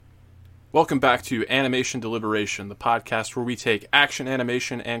Welcome back to Animation Deliberation, the podcast where we take action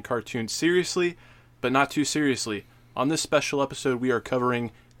animation and cartoons seriously, but not too seriously. On this special episode, we are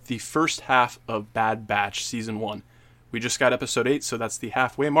covering the first half of Bad Batch Season 1. We just got Episode 8, so that's the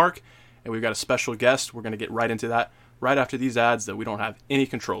halfway mark, and we've got a special guest. We're going to get right into that right after these ads that we don't have any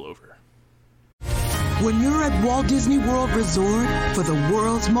control over. When you're at Walt Disney World Resort for the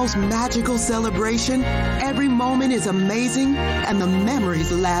world's most magical celebration, every moment is amazing and the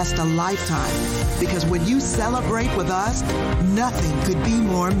memories last a lifetime. Because when you celebrate with us, nothing could be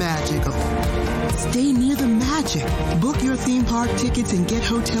more magical. Stay near the magic. Book your theme park tickets and get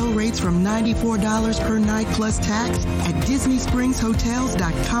hotel rates from $94 per night plus tax at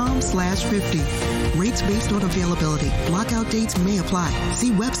DisneySpringsHotels.com/50. Rates based on availability. Blockout dates may apply.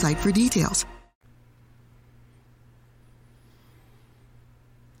 See website for details.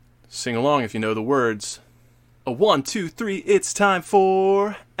 Sing along if you know the words. A 1, 2, 3, it's time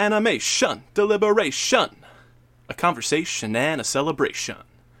for Animation Deliberation. A conversation and a celebration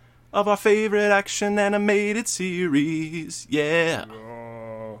of our favorite action animated series. Yeah.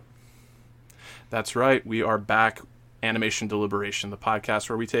 That's right, we are back. Animation Deliberation, the podcast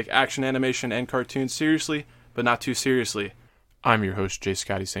where we take action animation and cartoons seriously, but not too seriously. I'm your host, J.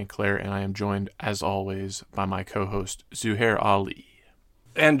 Scotty St. Clair, and I am joined, as always, by my co-host, Zuhair Ali.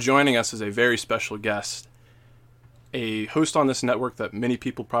 And joining us is a very special guest, a host on this network that many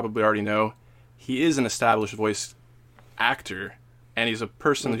people probably already know. He is an established voice actor, and he's a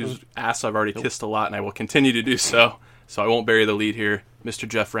person whose ass I've already kissed a lot, and I will continue to do so. So I won't bury the lead here. Mr.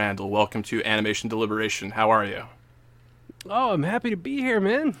 Jeff Randle, welcome to Animation Deliberation. How are you? Oh, I'm happy to be here,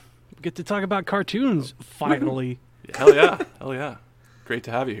 man. We get to talk about cartoons, finally. Hell yeah. Hell yeah. Great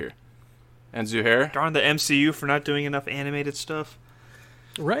to have you here. And Zuhair? Darn the MCU for not doing enough animated stuff.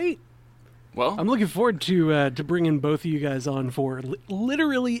 Right? Well, I'm looking forward to bringing both of you guys on for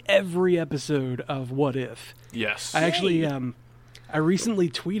literally every episode of What If. yes. I actually, I recently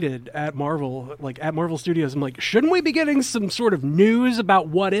tweeted at Marvel, at Marvel Studios, I'm like, shouldn't we be getting some sort of news about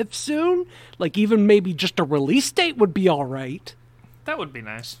What If soon? Like, even maybe just a release date would be all right. That would be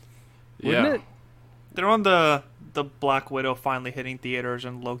nice. Wouldn't Yeah. it? They're on the Black Widow finally hitting theaters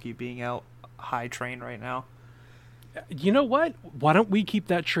and Loki being out high train right now. You know what? Why don't we keep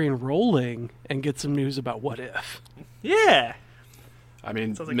that train rolling and get some news about What If? Yeah. I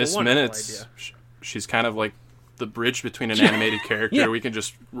mean, Sounds like a Miss wonderful Minutes, idea. she's kind of like the bridge between an animated character. Yeah. We can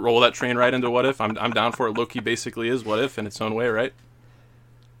just roll that train right into What If. I'm down for it. Loki basically is What If in its own way, right?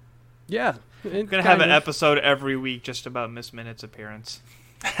 Yeah. We're going to have an episode every week just about Miss Minutes' appearance.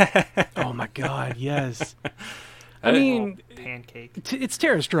 Oh my god, yes. I mean, Pancake. it's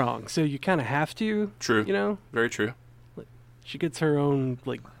Tara Strong, so you kind of have to. True. You know, Very true. she gets her own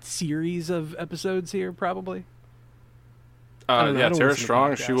series of episodes here, probably. Yeah, don't Tara listen to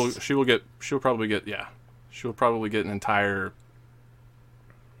Strong. podcasts. She'll probably get an entire,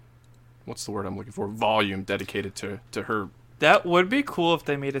 what's the word I'm looking for? Volume dedicated to her. That would be cool if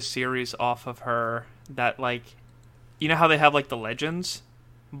they made a series off of her that, you know how they have, the Legends?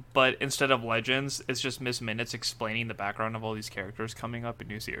 But instead of Legends, it's just Miss Minutes explaining the background of all these characters coming up in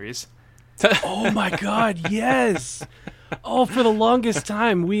new series. Oh my god, yes. Oh, for the longest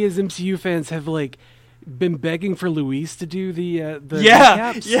time, we as MCU fans have been begging for Luis to do the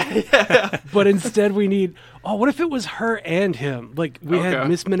recaps. Yeah. But instead, we need. Oh, what if it was her and him? We had Okay.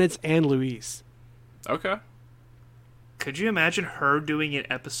 Miss Minutes and Luis. Okay. Could you imagine her doing an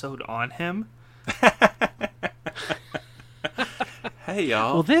episode on him? Hey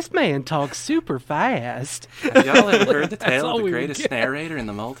y'all. Well, this man talks super fast. Have y'all ever heard the That's tale all of the we would greatest get. narrator in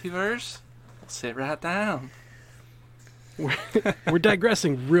the multiverse? Sit right down. We're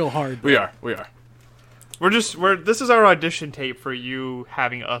digressing real hard. We are. This is our audition tape for you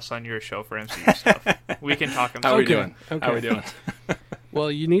having us on your show for MCU stuff. We can talk How we Okay, doing? How okay. we doing?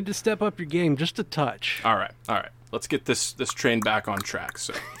 Well, you need to step up your game just a touch. All right. Let's get this train back on track.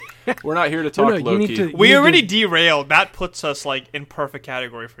 So, we're not here to talk No, you Loki. need to- We need already to- derailed. That puts us in perfect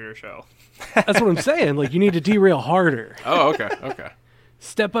category for your show. That's what I'm saying. You need to derail harder. Oh, okay.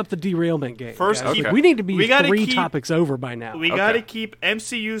 Step up the derailment game. First, guys. keep- we need to be we gotta 3 keep- topics over by now. We got to keep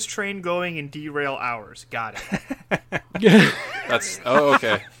MCU's train going and derail ours. Got it. That's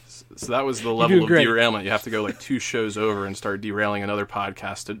okay. So that was the level doing of great. derailment. You have to go 2 shows over and start derailing another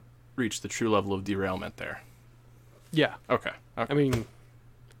podcast to reach the true level of derailment there. Yeah. Okay. I mean,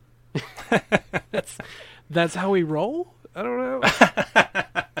 that's how we roll? I don't know.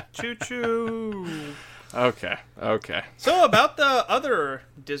 Choo choo. Okay. So about the other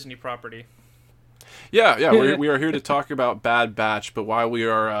Disney property. Yeah, we are here to talk about Bad Batch, but while we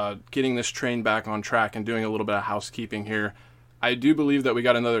are getting this train back on track and doing a little bit of housekeeping here, I do believe that we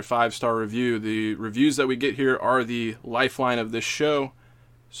got another 5-star review. The reviews that we get here are the lifeline of this show.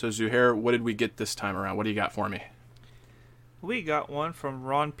 So, Zuhair, what did we get this time around? What do you got for me? We got one from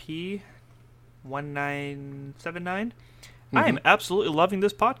Ron P. 1979. I am absolutely loving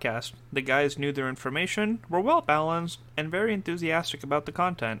this podcast. The guys knew their information, were well balanced, and very enthusiastic about the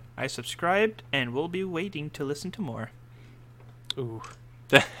content. I subscribed and will be waiting to listen to more. Ooh.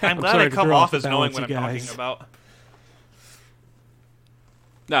 I'm glad I come off as knowing what I'm talking about.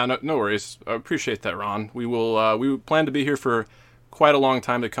 No worries. I appreciate that, Ron. We plan to be here for quite a long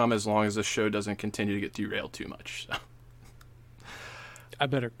time to come, as long as this show doesn't continue to get derailed too much. So. I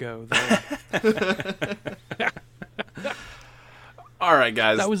better go though. All right,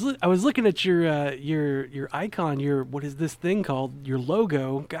 guys. I was looking at your icon. What is this thing called? Your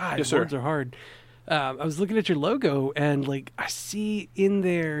logo. God, yes, words sir. are hard. I was looking at your logo, and I see in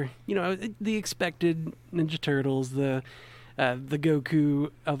there, the expected Ninja Turtles, the Goku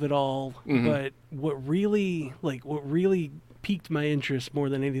of it all. Mm-hmm. But what really piqued my interest more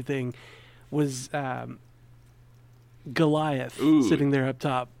than anything was Goliath sitting there up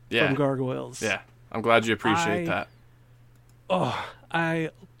top from Gargoyles. Yeah, I'm glad you appreciate that. Oh,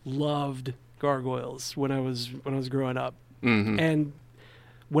 I loved Gargoyles when I was growing up, and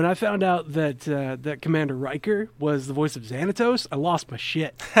when I found out that that Commander Riker was the voice of Xanatos, I lost my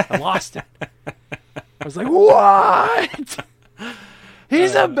shit. I lost it. I was like, "What?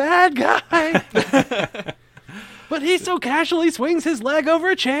 He's a bad guy." But he so casually swings his leg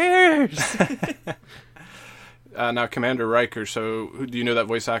over chairs. Now, Commander Riker. So, do you know that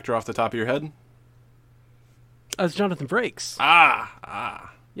voice actor off the top of your head? It's Jonathan Frakes.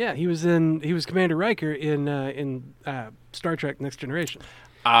 Ah. Yeah, he was Commander Riker in Star Trek: Next Generation.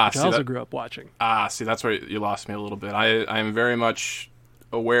 Which I also grew up watching. See, that's where you lost me a little bit. I am very much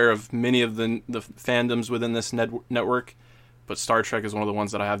aware of many of the fandoms within this network, but Star Trek is one of the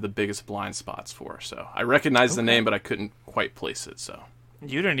ones that I have the biggest blind spots for. So I recognize the name, but I couldn't quite place it. So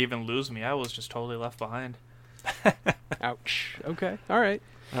you didn't even lose me. I was just totally left behind. Ouch. Okay. All right.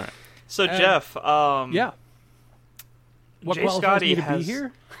 So Jeff, yeah. What Jay qualifies me Scotty to be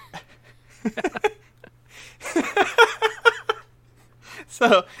here?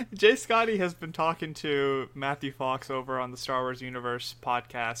 So Jay Scotty has been talking to Matthew Fox over on the Star Wars Universe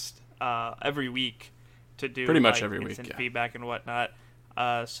podcast every week to do pretty much every week, instant feedback and whatnot.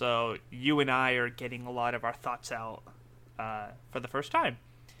 So you and I are getting a lot of our thoughts out for the first time.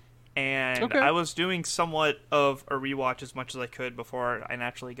 And I was doing somewhat of a rewatch as much as I could before I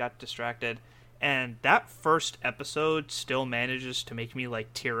naturally got distracted. And that first episode still manages to make me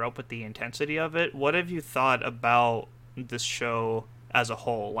tear up with the intensity of it. What have you thought about this show as a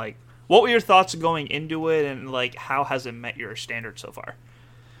whole? What were your thoughts going into it, and how has it met your standards so far?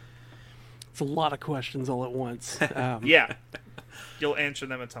 It's a lot of questions all at once. Yeah. You'll answer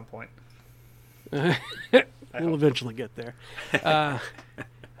them at some point. We'll eventually get there.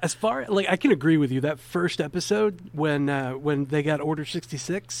 As far I can agree with you. That first episode when they got Order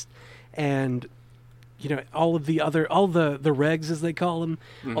 66, and all the regs, as they call them,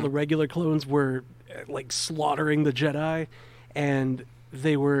 all the regular clones were slaughtering the Jedi, and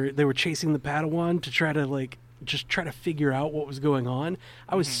they were chasing the Padawan to try to just try to figure out what was going on.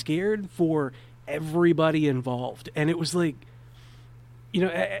 I was scared for everybody involved, and it was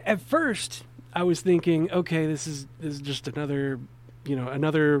at first I was thinking, okay, this is just another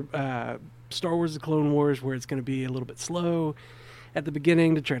Star Wars: The Clone Wars, where it's going to be a little bit slow at the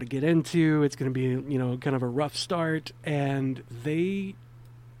beginning to try to get into. It's going to be, kind of a rough start, and they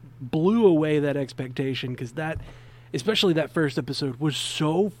blew away that expectation, because especially that first episode was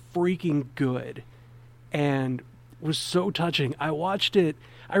so freaking good and was so touching. I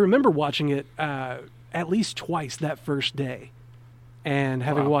remember watching it at least twice that first day, and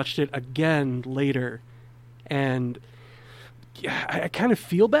having watched it again later, and I kind of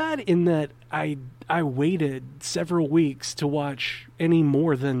feel bad in that I waited several weeks to watch any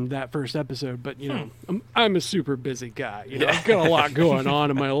more than that first episode, but I'm a super busy guy. I've got a lot going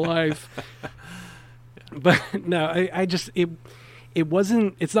on in my life. But no, I just it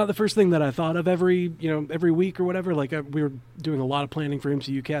wasn't. It's not the first thing that I thought of every week or whatever. We were doing a lot of planning for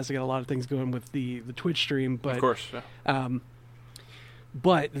MCU Cast. I got a lot of things going with the Twitch stream, but of course. Yeah.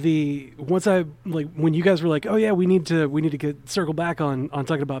 But once when you guys were like, oh yeah, we need to circle back on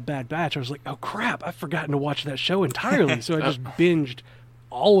talking about Bad Batch, I was like, oh crap, I've forgotten to watch that show entirely. So I just binged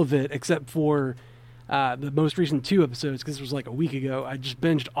all of it except for the most recent 2 episodes, because it was a week ago. I just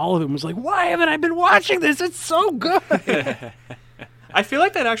binged all of it and was like, why haven't I been watching this? It's so good. I feel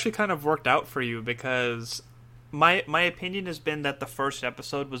like that actually kind of worked out for you, because my opinion has been that the first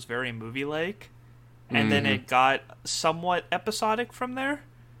episode was very movie-like, and then it got somewhat episodic from there.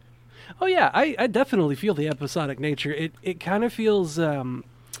 Oh yeah, I definitely feel the episodic nature. It kind of feels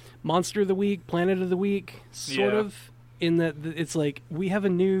Monster of the Week, Planet of the Week, sort of, in that it's like we have a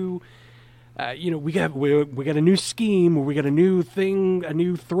new, we got a new scheme, or we got a new thing, a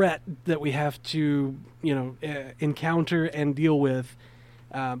new threat that we have to encounter and deal with.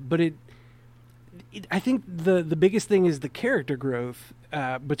 But I think the biggest thing is the character growth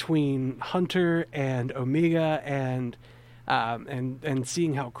between Hunter and Omega, and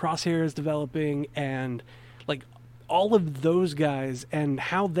seeing how Crosshair is developing, and like all of those guys and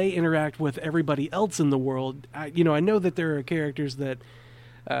how they interact with everybody else in the world. I know that there are characters that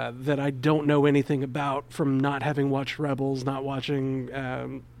I don't know anything about from not having watched Rebels, not watching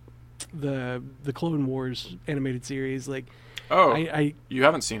the Clone Wars animated series. Like, you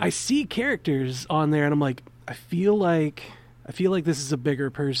haven't seen it. I see characters on there, and I'm like, I feel like this is a bigger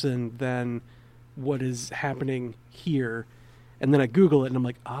person than what is happening here. And then I Google it, and I'm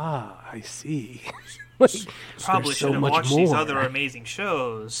like, I see. Like, probably should have watched these other amazing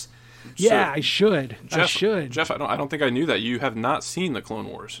shows. Yeah, So, I should. Jeff, I don't think I knew that you have not seen the Clone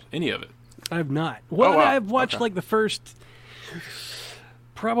Wars, any of it. I've not. Well, wow. I've watched like the first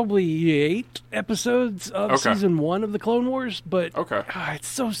probably 8 episodes of season 1 of the Clone Wars, but it's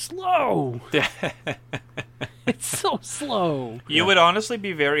so slow. It's so slow. You would honestly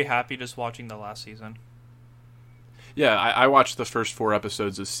be very happy just watching the last season. Yeah, I watched the first 4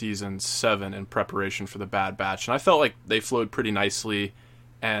 episodes of season 7 in preparation for the Bad Batch, and I felt like they flowed pretty nicely,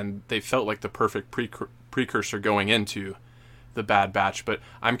 and they felt like the perfect precursor going into the Bad Batch. But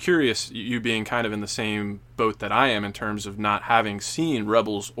I'm curious, you being kind of in the same boat that I am in terms of not having seen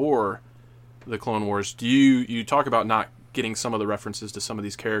Rebels or the Clone Wars, do you talk about not getting some of the references to some of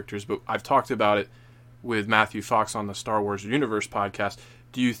these characters, but I've talked about it with Matthew Fox on the Star Wars Universe podcast.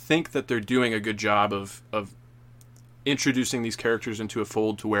 Do you think that they're doing a good job of introducing these characters into a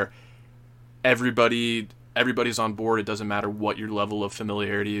fold to where everybody's on board? It doesn't matter what your level of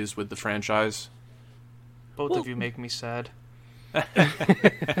familiarity is with the franchise. Both of you make me sad.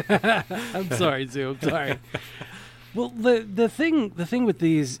 I'm sorry, Zoo. I'm sorry. Well, the thing with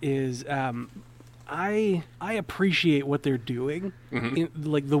these is I appreciate what they're doing,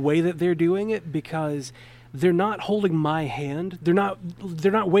 like the way that they're doing it, because they're not holding my hand. They're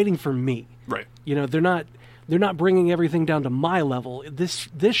not waiting for me. Right. They're not bringing everything down to my level. This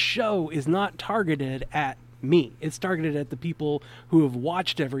show is not targeted at me. It's targeted at the people who have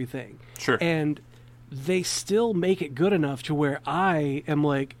watched everything. Sure. And they still make it good enough to where I am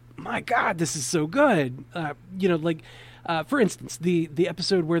like, my God, this is so good. For instance, the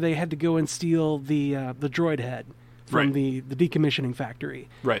episode where they had to go and steal the droid head from the decommissioning factory.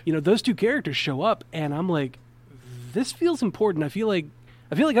 Right. Those 2 characters show up, and I'm like, this feels important. I feel like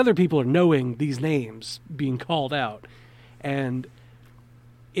other people are knowing these names being called out, and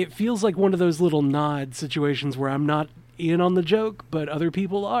it feels like one of those little nod situations where I'm not in on the joke, but other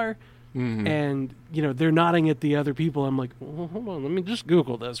people are. Mm-hmm. And, they're nodding at the other people. I'm like, well, hold on, let me just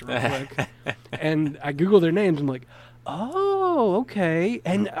Google this real quick. And I Google their names. I'm like, oh, okay.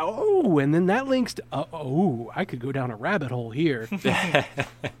 And, and then that links to, I could go down a rabbit hole here.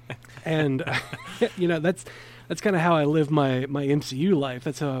 And, that's kind of how I live my MCU life.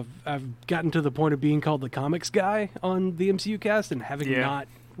 That's how I've gotten to the point of being called the comics guy on the MCU cast and having not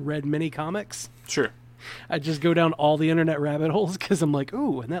read many comics. Sure. I just go down all the internet rabbit holes because I'm like,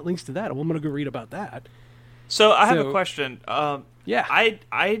 ooh, and that links to that. Well, I'm going to go read about that. So I have a question. Yeah.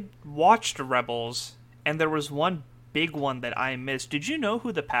 I watched Rebels, and there was one big one that I missed. Did you know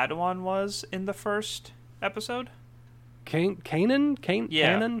who the Padawan was in the first episode? Kanan?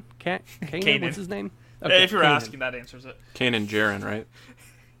 Yeah. Kanan? What's his name? Okay, if you're asking, that answers it. Kanan Jarrus, right?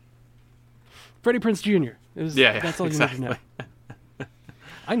 Freddie Prinze Jr. That's all exactly. You need to know.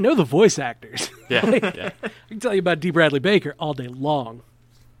 I know the voice actors. Yeah, I can tell you about D. Bradley Baker all day long.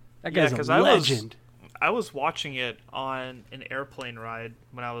 That guy's a legend. I was watching it on an airplane ride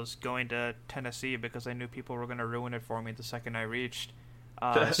when I was going to Tennessee because I knew people were going to ruin it for me the second I reached.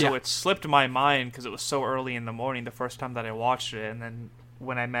 So it slipped my mind because it was so early in the morning the first time that I watched it. And then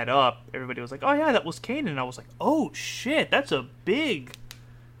when I met up, everybody was like, oh, yeah, that was Kanan. And I was like, oh, shit, that's a big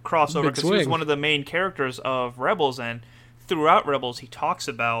crossover because he was one of the main characters of Rebels. And throughout Rebels, he talks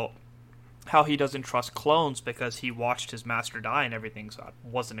about how he doesn't trust clones because he watched his master die and everything, so I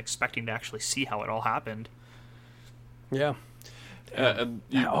wasn't expecting to actually see how it all happened. Yeah.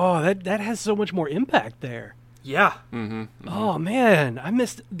 That has so much more impact there. Yeah. Mm-hmm, mm-hmm. Oh, man. I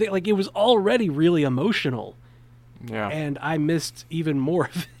missed... it was already really emotional. Yeah. And I missed even more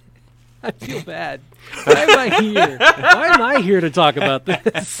of it. I feel bad. Why am I here? Why am I here to talk about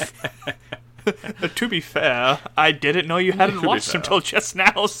this? To be fair, I didn't know you hadn't watched him till just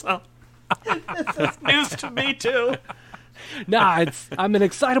now, so this is news to me too. Nah, I'm an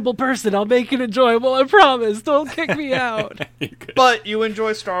excitable person. I'll make it enjoyable. I promise. Don't kick me out. But you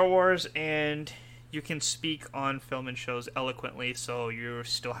enjoy Star Wars, and you can speak on film and shows eloquently, so you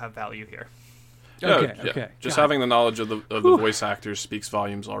still have value here. Okay. Just God. having the knowledge of the voice actors speaks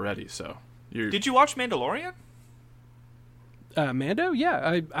volumes already. So, Did you watch Mandalorian? Mando?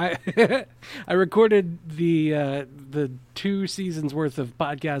 Yeah, I I recorded the 2 seasons worth of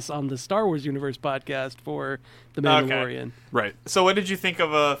podcasts on the Star Wars Universe podcast for the Mandalorian. Okay. right. So what did you think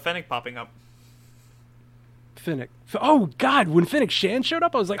of Fennec popping up? Finnick. Oh God, when Finnick Shan showed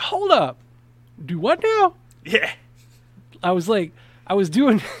up, I was like, hold up, do what now? Yeah. I was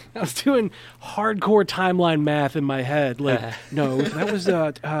doing hardcore timeline math in my head. Like, no, that was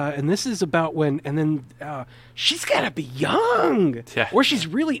and this is about when, and then she's gotta be young, Yeah. or she's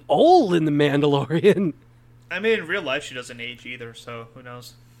really old in the Mandalorian. I mean, in real life, she doesn't age either, so who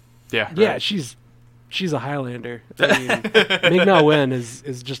knows? Yeah. Yeah, right. she's a Highlander. I mean, Ming-Na Wen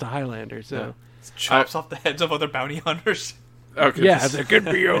is just a Highlander. So Chops off the heads of other bounty hunters. Okay. yeah, there could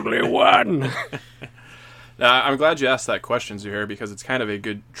be only one. I'm glad you asked that question, Zuhair, because it's kind of a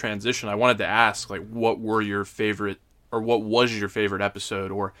good transition. I wanted to ask, like, what were your favorite, or what was your favorite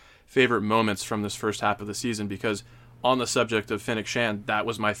episode or favorite moments from this first half of the season? Because on the subject of Finnick Shan, that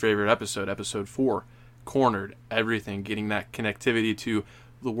was my favorite episode, episode 4. Cornered, everything, getting that connectivity to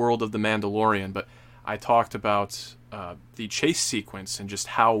the world of the Mandalorian. But I talked about the chase sequence and just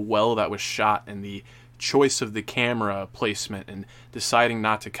how well that was shot, and the choice of the camera placement and deciding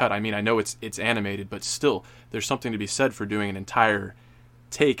not to cut. I mean, I know it's animated, but still, there's something to be said for doing an entire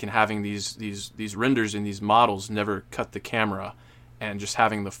take and having these renders and these models never cut the camera, and just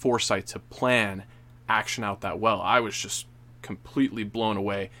having the foresight to plan action out that well. I was just completely blown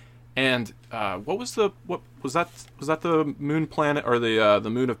away. And what was that the moon planet, or the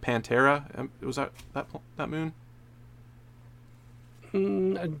moon of Pantera? Was that moon?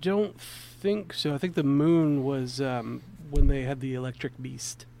 I don't think so. I think the moon was when they had the electric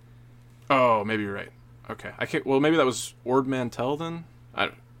beast. Oh, maybe you're right. Okay, I can't. Well, maybe that was Ord Mantell then.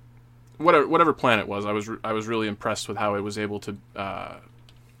 Whatever planet it was, I was really impressed with how it was able to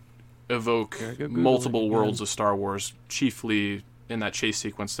evoke multiple worlds of Star Wars. Chiefly in that chase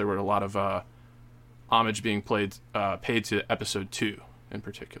sequence, there were a lot of homage being paid to Episode 2 in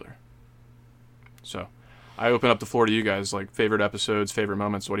particular. So, I open up the floor to you guys. Like, favorite episodes, favorite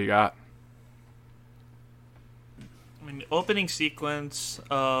moments. What do you got? I mean, the opening sequence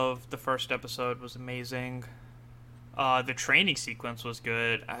of the first episode was amazing. The training sequence was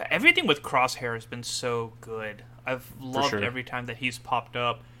good. Everything with Crosshair has been so good. I've loved every time that he's popped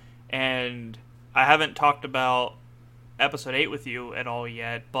up. And I haven't talked about Episode 8 with you at all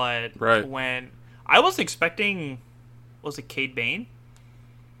yet, but when I was expecting, was it Cad Bane?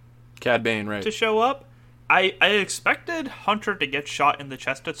 Cad Bane, right. To show up. I expected Hunter to get shot in the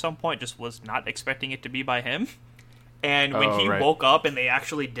chest at some point, just was not expecting it to be by him. And when he woke up and they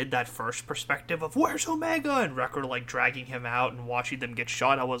actually did that first perspective of, where's Omega? And Wrecker, like, dragging him out and watching them get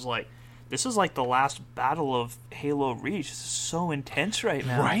shot, I was like, this is like the last battle of Halo Reach. This is so intense right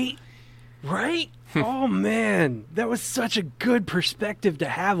now. Right? Oh, man. That was such a good perspective to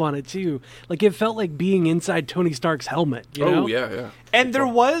have on it, too. Like, it felt like being inside Tony Stark's helmet, you know? Oh, yeah. And there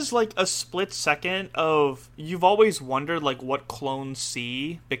was, like, a split second of, you've always wondered, like, what clones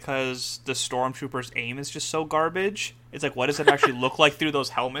see, because the Stormtroopers' aim is just so garbage. It's like, what does it actually look like through those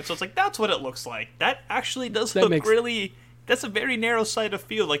helmets? So it's like, that's what it looks like. That actually does look really... That's a very narrow sight of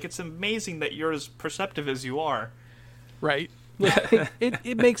field. Like, it's amazing that you're as perceptive as you are. Right.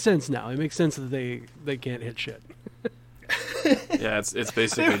 It makes sense now. It makes sense that they can't hit shit. Yeah, it's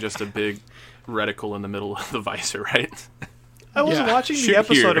basically just a big reticle in the middle of the visor, right? I was watching the Shoot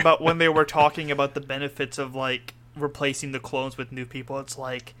episode here. about when they were talking about the benefits of, like, replacing the clones with new people. It's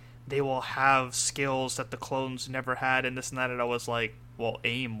like, they will have skills that the clones never had and this and that. And I was like, well,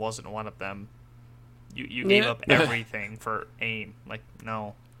 AIM wasn't one of them. You gave up everything for AIM. Like,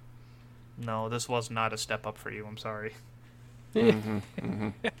 no, this was not a step up for you. I'm sorry.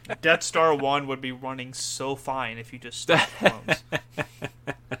 Death Star 1 would be running so fine if you just stopped clones.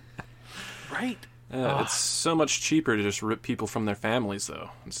 Right. It's so much cheaper to just rip people from their families,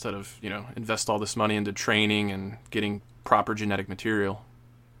 though, instead of, invest all this money into training and getting proper genetic material.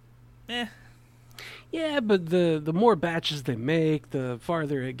 Yeah, but the more batches they make, the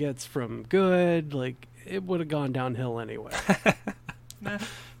farther it gets from good. Like, it would have gone downhill anyway.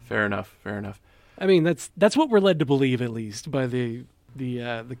 Fair enough. I mean, that's what we're led to believe, at least, by the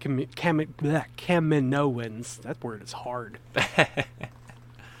Kaminoans. That word is hard.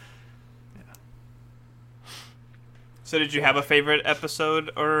 So did you have a favorite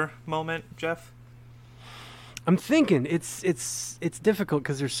episode or moment, Jeff? I'm thinking it's difficult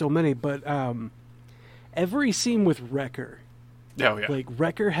because there's so many, but every scene with Wrecker, Oh yeah. like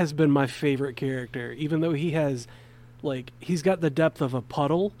Wrecker has been my favorite character, even though he has, like, he's got the depth of a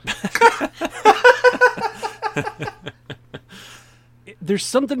puddle. There's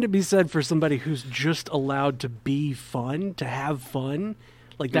something to be said for somebody who's just allowed to be fun, to have fun,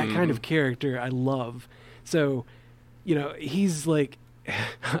 like that kind of character. I love. So, you know, he's like.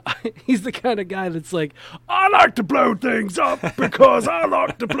 He's the kind of guy that's like, I like to blow things up because I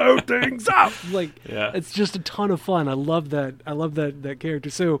like to blow things up. Like, it's just a ton of fun. I love that. I love that character.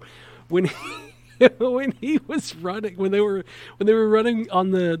 So when he was running, when they were running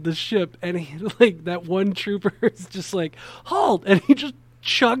on the ship, and he, like, that one trooper is just like, halt, and he just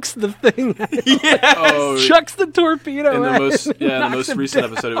chucks the thing at him. Chucks the torpedo in the at most him and the knocks most him recent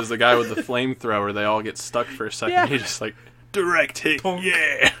down. episode, it was the guy with the flamethrower. They all get stuck for a second. Yeah. He just like direct hit.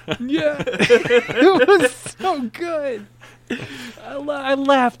 Yeah. Yeah, it was so good. I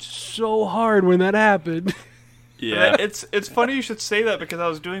laughed so hard when that happened. Yeah. It's funny you should say that, because I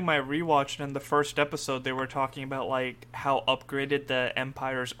was doing my rewatch, and in the first episode they were talking about like how upgraded the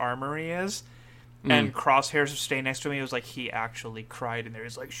Empire's armory is. And Crosshairs was staying next to me. He was like, he actually cried in there.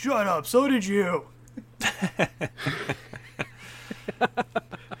 He's like, shut up, so did you.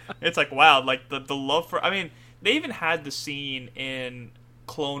 It's like, wow, like the love for... I mean, they even had the scene in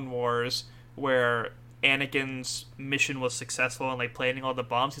Clone Wars where Anakin's mission was successful and like planting all the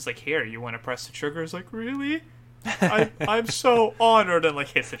bombs. He's like, here, you want to press the trigger? He's like, really? I'm so honored, and like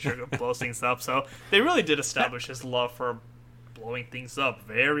hits the trigger, blows things up. So they really did establish his love for blowing things up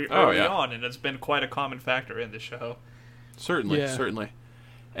very early on, and it's been quite a common factor in the show. Certainly.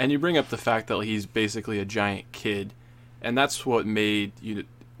 And you bring up the fact that he's basically a giant kid, and that's what made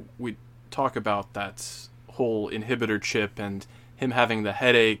we talk about that whole inhibitor chip and him having the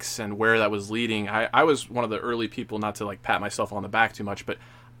headaches and where that was leading. I was one of the early people, not to like pat myself on the back too much, but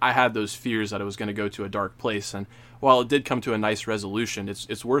I had those fears that it was going to go to a dark place. And while it did come to a nice resolution,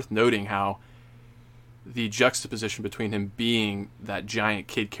 it's worth noting how the juxtaposition between him being that giant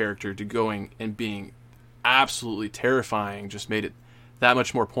kid character to going and being absolutely terrifying just made it that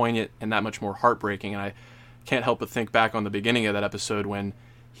much more poignant and that much more heartbreaking. And I can't help but think back on the beginning of that episode when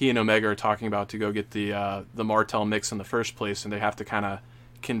he and Omega are talking about to go get the Martell mix in the first place, and they have to kind of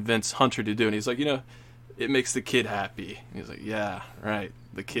convince Hunter to do it. And he's like, it makes the kid happy. And he's like, yeah, right,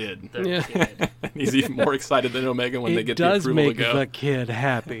 the kid. The kid. He's even more excited than Omega when they get the approval to go. It does make the kid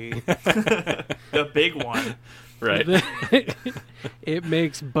happy. The big one. Right. It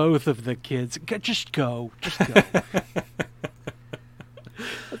makes both of the kids just go.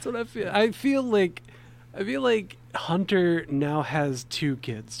 That's what I feel. I feel like Hunter now has two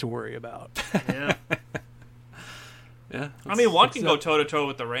kids to worry about. Yeah. Yeah. I mean, one can go toe-to-toe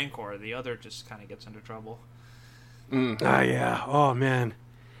with the Rancor. The other just kind of gets into trouble. Yeah. Oh, man.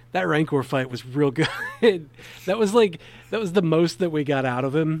 That Rancor fight was real good. That was the most that we got out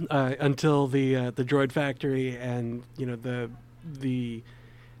of him until the droid factory, and the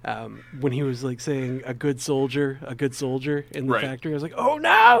when he was like saying a good soldier in the factory. I was like, oh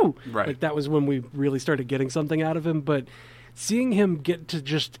no! Right. Like that was when we really started getting something out of him. But seeing him get to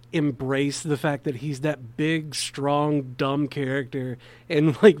just embrace the fact that he's that big, strong, dumb character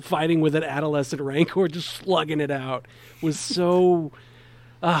and like fighting with an adolescent Rancor, just slugging it out, was so.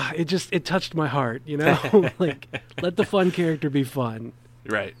 It touched my heart, like, let the fun character be fun.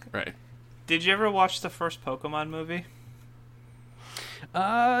 Right. Did you ever watch the first Pokemon movie?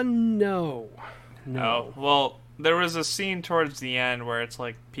 No. Oh, well, there was a scene towards the end where it's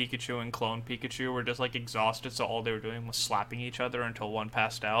like Pikachu and Clone Pikachu were just like exhausted, so all they were doing was slapping each other until one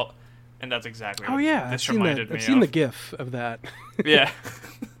passed out. And that's exactly what this reminded me of. I've seen the GIF of that. Yeah.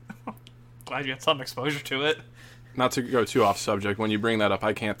 Glad you had some exposure to it. Not to go too off subject, when you bring that up,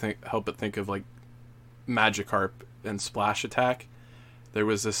 I can't help but think of like Magikarp and Splash Attack. There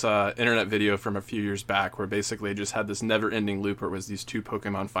was this internet video from a few years back where basically it just had this never-ending loop where it was these two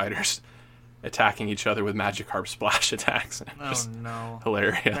Pokemon fighters attacking each other with Magikarp Splash Attacks. And it was no.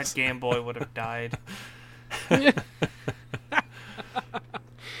 Hilarious. That Game Boy would have died.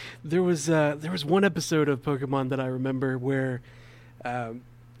 There was one episode of Pokemon that I remember where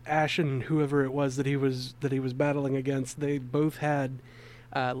Ash and whoever it was that he was battling against, they both had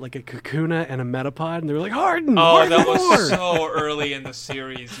like a Kakuna and a Metapod, and they were like, Harden! Oh, Harden that more! was so early in the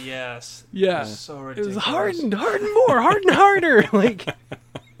series, yes. Yeah. So It ridiculous. was Harden more, Harden harder! Like,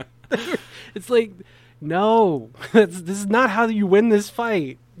 it's like, no, this is not how you win this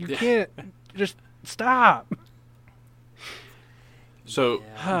fight. You can't, just stop. So,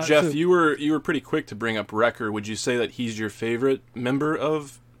 Jeff, you were pretty quick to bring up Wrecker. Would you say that he's your favorite member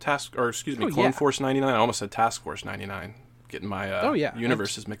of Clone Force 99? I almost said Task Force 99. Getting my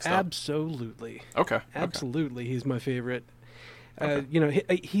universes mixed up. Absolutely. Okay. Absolutely, he's my favorite. Okay.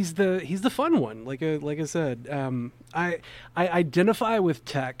 He's the fun one. Like I said, I identify with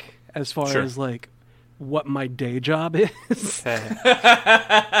Tech as far as like what my day job is.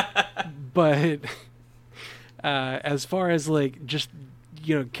 But as far as like just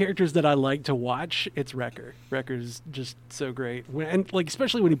characters that I like to watch, it's Wrecker. Wrecker's just so great, and like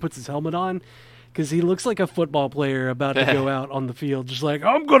especially when he puts his helmet on, because he looks like a football player about to go out on the field, just like,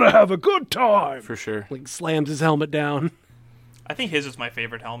 I'm gonna have a good time. For sure. Like slams his helmet down. I think his is my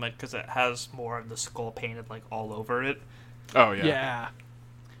favorite helmet because it has more of the skull painted like all over it. Oh yeah. Yeah.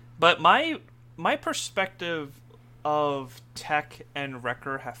 But my perspective of Tech and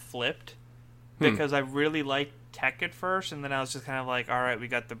Wrecker have flipped because I really liked Tech at first, and then I was just kind of like, all right, we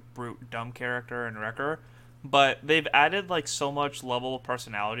got the brute dumb character in Wrecker, but they've added like so much level of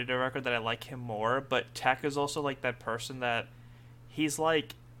personality to Wrecker that I like him more. But Tech is also like that person that he's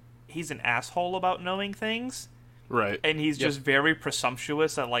an asshole about knowing things. Right. And he's just very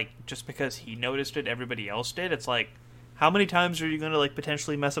presumptuous that, like, just because he noticed it, everybody else did. It's like, how many times are you going to, like,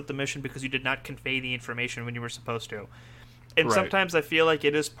 potentially mess up the mission because you did not convey the information when you were supposed to? And sometimes I feel like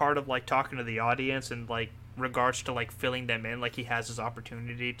it is part of, like, talking to the audience and, like, regards to, like, filling them in. Like, he has his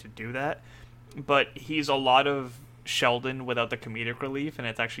opportunity to do that. But he's a lot of Sheldon without the comedic relief, and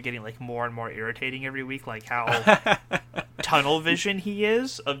it's actually getting, like, more and more irritating every week, like, how tunnel vision he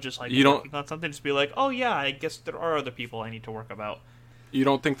is of just, like, working on something. Just be like, oh, yeah, I guess there are other people I need to work about. You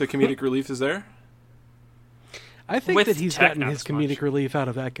don't think the comedic relief is there? I think that he's gotten his comedic relief out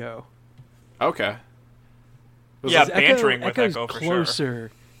of Echo. Okay. Yeah, bantering with Echo's Echo for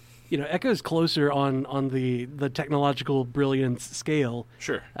closer. sure. Echo's closer on the technological brilliance scale.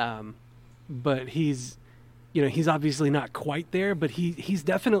 Sure. But he's obviously not quite there, but he's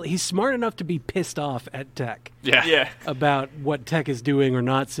definitely smart enough to be pissed off at Tech. Yeah. About what Tech is doing or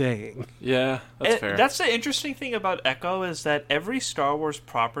not saying. Yeah, that's fair. That's the interesting thing about Echo is that every Star Wars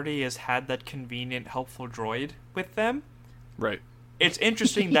property has had that convenient, helpful droid with them. Right. It's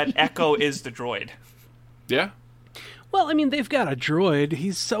interesting that Echo is the droid. Yeah. Well, I mean, they've got a droid.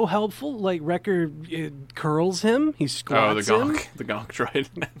 He's so helpful. Like, Wrecker curls him. He squats him. The gonk droid.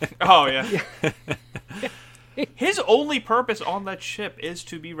 Oh, yeah. His only purpose on that ship is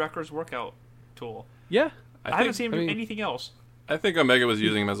to be Wrecker's workout tool. Yeah. I haven't seen him do anything else. I think Omega was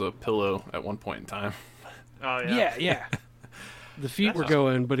using him as a pillow at one point in time. Oh, yeah. Yeah. The feet were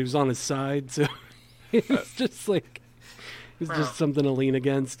going, but he was on his side, so it's just like, it's just something to lean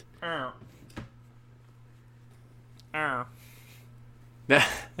against. That's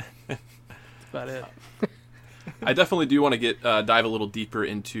about it. I definitely do want to dive a little deeper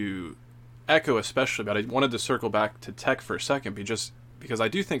into Echo especially, but I wanted to circle back to Tech for a second, because I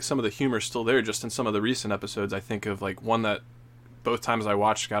do think some of the humor is still there. Just in some of the recent episodes, I think of like one that both times I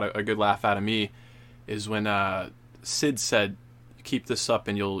watched got a good laugh out of me is when Sid said, "Keep this up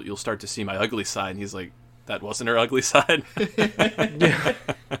and you'll start to see my ugly side," and he's like, "That wasn't her ugly side."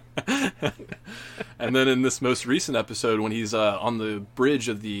 And then in this most recent episode, when he's on the bridge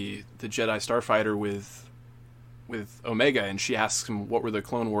of the Jedi Starfighter with Omega, and she asks him what were the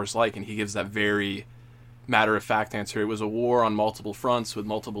Clone Wars like, and he gives that very matter-of-fact answer. It was a war on multiple fronts with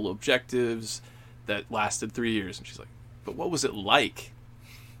multiple objectives that lasted 3 years. And she's like, but what was it like?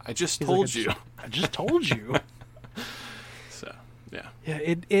 I just told you. I just told you. So, yeah.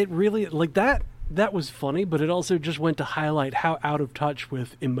 Yeah, it really, like, that was funny, but it also just went to highlight how out of touch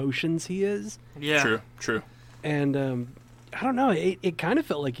with emotions he is. Yeah. True. And, I don't know. It kind of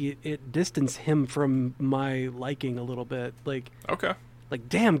felt like it distanced him from my liking a little bit. Like, okay. Like,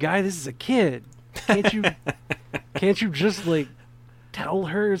 damn, guy, this is a kid. Can't you just like tell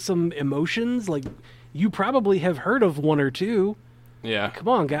her some emotions? Like, you probably have heard of one or two. Yeah. Come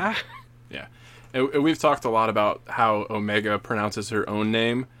on, guy. Yeah. And we've talked a lot about how Omega pronounces her own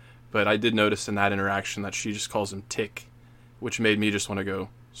name, but I did notice in that interaction that she just calls him Tick, which made me just want to go,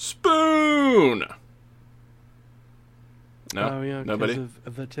 Spoon! No? Oh, yeah, Nobody? because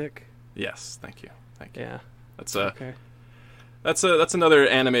of the Tick. Yes, thank you. Yeah. That's okay. That's another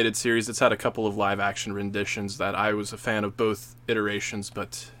animated series that's had a couple of live action renditions that I was a fan of both iterations,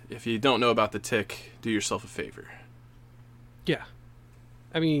 but if you don't know about the Tick, do yourself a favor. Yeah.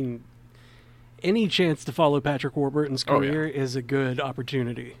 I mean, any chance to follow Patrick Warburton's career is a good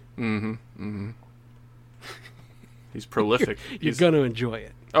opportunity. Mm-hmm. He's prolific. You're going to enjoy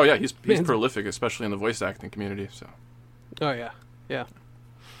it. Oh, yeah, he's prolific, especially in the voice acting community. So. Oh, yeah. Yeah.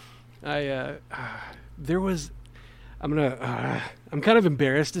 There was... I'm kind of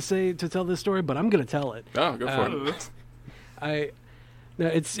embarrassed to tell this story, but I'm gonna tell it. Oh, go for it.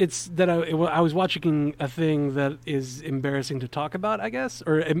 It's that I was watching a thing that is embarrassing to talk about, I guess,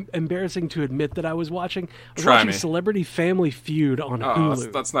 or embarrassing to admit that I was watching. I was watching Celebrity Family Feud on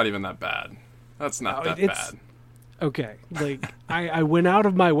Hulu. That's not even that bad. That's not that bad. Okay, like I went out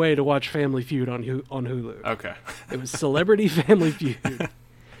of my way to watch Family Feud on Hulu. Okay. It was Celebrity Family Feud.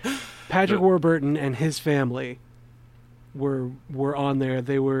 Patrick Warburton and his family were on there.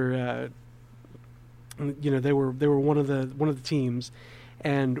 They were, they were one of the teams,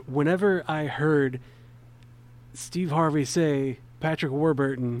 and whenever I heard Steve Harvey say Patrick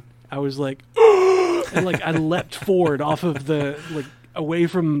Warburton, I was like, and like I leapt forward off of away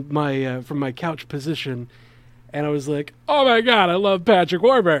from my couch position. And I was like, "Oh my God, I love Patrick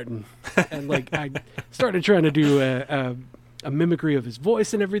Warburton!" And like I started trying to do a mimicry of his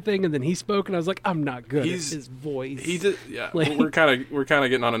voice and everything, and then he spoke, and I was like, "I'm not good at his voice." He did, yeah. Like, we're kind of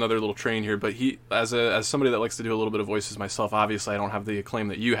getting on another little train here, but he, as somebody that likes to do a little bit of voices myself, obviously I don't have the acclaim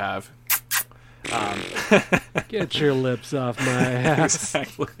that you have. Get your lips off my ass.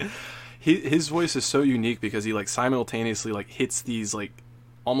 Exactly. His voice is so unique because he like simultaneously like hits these like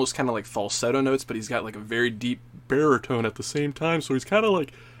almost kind of like falsetto notes, but he's got like a very deep baritone at the same time, so he's kind of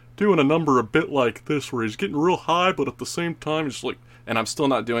like doing a number a bit like this where he's getting real high, but at the same time it's like, and I'm still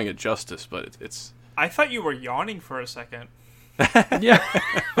not doing it justice, but it's I thought you were yawning for a second. Yeah.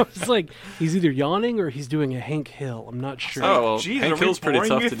 I was like, he's either yawning or he's doing a Hank Hill. I'm not sure. Oh, well, Jeez, Hank Hill's pretty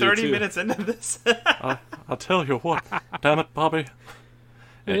tough to do, 30 too. minutes into this. I'll tell you what, damn it, Bobby.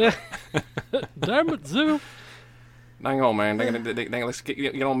 Yeah. Damn it, Zoo. Dang on, man. Let's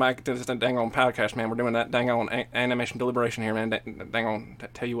get on back to this dang on podcast, man. We're doing that dang on animation deliberation here, man. Dang on.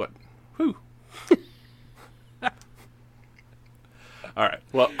 Tell you what. Whew. All right.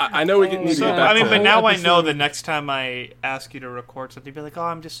 Well, I know we need to get back to but now I know the next time I ask you to record something, you'll be like, "Oh,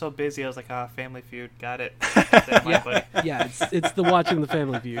 I'm just so busy." I was like, Family Feud. Got it. Yeah, it's the watching the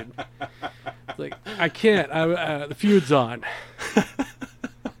Family Feud. It's like, I can't. The feud's on.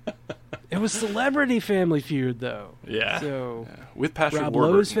 It was Celebrity Family Feud, though. Yeah. So with Patrick Rob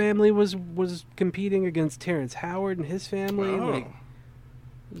Warburton. Lowe's family was competing against Terrence Howard and his family. Oh. Like,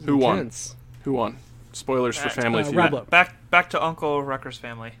 Who intense. won? Who won? Spoilers for Family Feud. Rob Lowe. Back to Uncle Wrecker's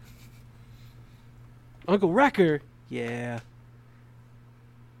family. Uncle Wrecker. Yeah.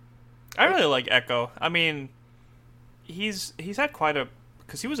 I really like Echo. I mean, he's had quite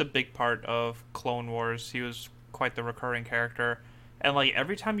because he was a big part of Clone Wars. He was quite the recurring character. And, like,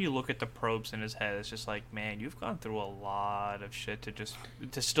 every time you look at the probes in his head, it's just like, man, you've gone through a lot of shit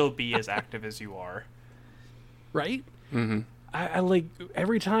to still be as active as you are. Right? Mm-hmm. I like,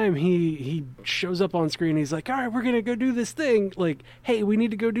 every time he shows up on screen, he's like, all right, we're going to go do this thing. Like, hey, we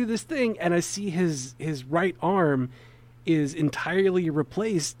need to go do this thing. And I see his right arm is entirely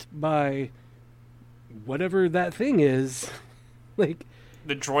replaced by whatever that thing is. Like,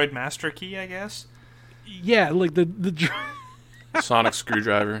 the droid master key, I guess? Yeah, like the Sonic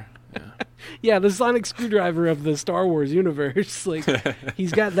screwdriver. Yeah. Yeah, the sonic screwdriver of the Star Wars universe. Like,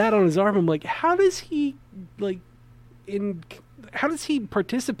 he's got that on his arm. I'm like, how does he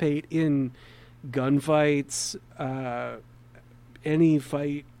participate in gunfights, any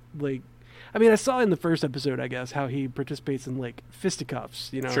fight? Like, I mean, I saw in the first episode, I guess, how he participates in like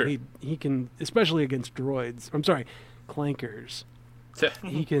fisticuffs. You know, Sure. he can, especially against droids. I'm sorry, clankers.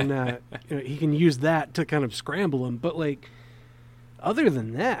 He can he can use that to kind of scramble him. But like, other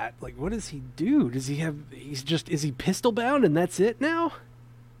than that, like, what does he do? Is he pistol bound and that's it now?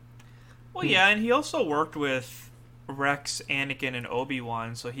 Well, yeah, and he also worked with Rex, Anakin, and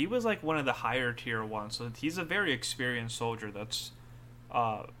Obi-Wan, so he was like one of the higher tier ones. So he's a very experienced soldier. That's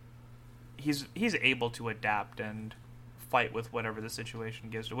he's able to adapt and fight with whatever the situation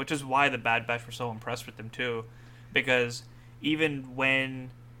gives to, which is why the Bad Batch were so impressed with him too, because even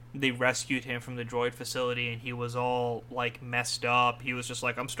when they rescued him from the droid facility and he was all like messed up, he was just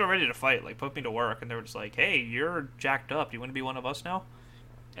like, I'm still ready to fight, like, put me to work. And they were just like, hey, you're jacked up, do you want to be one of us now?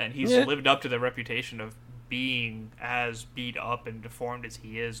 And he's lived up to the reputation of being as beat up and deformed as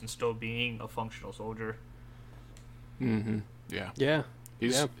he is and still being a functional soldier. Mm-hmm. Yeah. Yeah.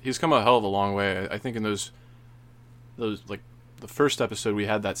 He's come a hell of a long way. I think in those like the first episode we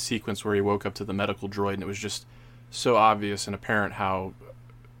had that sequence where he woke up to the medical droid and it was just so obvious and apparent how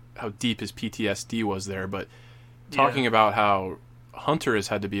deep his PTSD was there. But talking about how Hunter has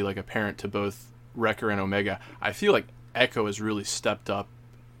had to be like a parent to both Wrecker and Omega, I feel like Echo has really stepped up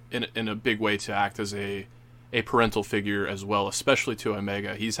in a big way to act as a parental figure as well, especially to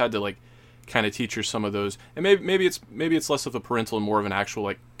Omega. He's had to like kind of teach her some of those, and maybe it's less of a parental and more of an actual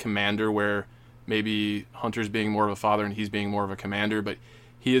like commander, where maybe Hunter's being more of a father and he's being more of a commander, but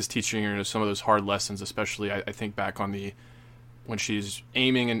he is teaching her some of those hard lessons, especially I think back on when she's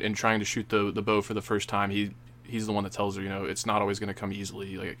aiming and trying to shoot the bow for the first time. He's the one that tells her, it's not always going to come easily.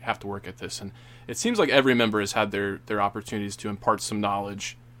 You have to work at this. And it seems like every member has had their opportunities to impart some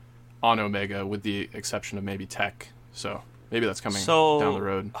knowledge on Omega, with the exception of maybe Tech. So maybe that's coming down the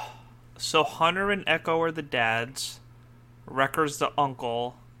road. So Hunter and Echo are the dads, Wrecker's the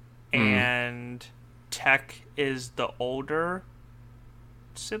uncle, and Tech is the older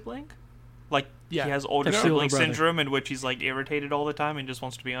sibling. He has older sibling syndrome, in which he's irritated all the time and just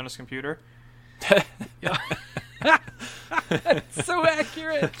wants to be on his computer. It's so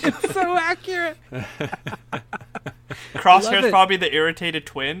accurate. It's so accurate. Crosshair's probably the irritated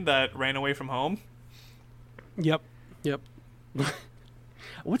twin that ran away from home. Yep.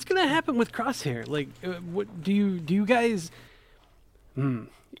 What's gonna happen with Crosshair? What do you guys?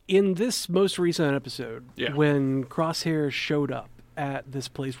 In this most recent episode, when Crosshair showed up at this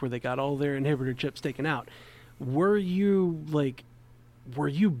place where they got all their inhibitor chips taken out, were you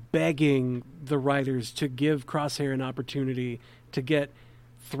begging the writers to give Crosshair an opportunity to get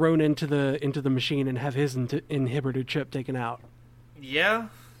thrown into the machine and have his inhibitor chip taken out? Yeah,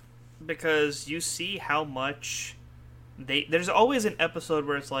 because you see how much there's always an episode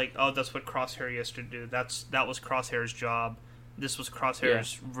where it's like, oh, that's what Crosshair used to do. That was Crosshair's job. This was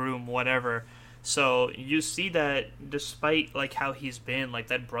Crosshair's room, whatever. So you see that despite how he's been,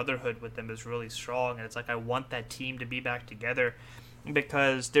 that brotherhood with them is really strong, and it's I want that team to be back together,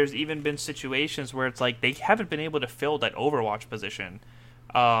 because there's even been situations where it's they haven't been able to fill that Overwatch position.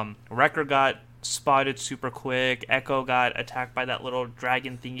 Wrecker got spotted super quick. Echo got attacked by that little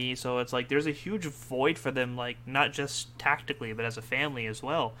dragon thingy. So it's there's a huge void for them, not just tactically, but as a family as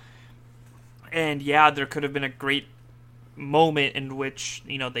well. And yeah, there could have been a great moment in which,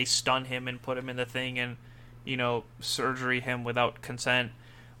 they stun him and put him in the thing and, surgery him without consent.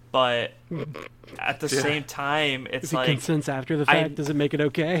 But at the same time, it's if he consents after the fact, does it make it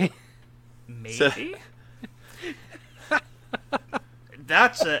okay? Maybe.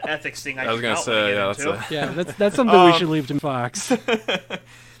 That's an ethics thing. I was going to say, that's something we should leave to Fox.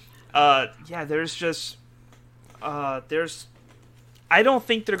 There's I don't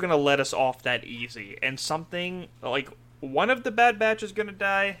think they're going to let us off that easy. And something one of the Bad Batch is going to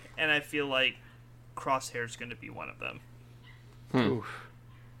die, and I feel like Crosshair's going to be one of them. Oof.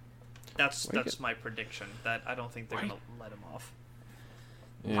 That's my prediction. That I don't think they're going to let him off.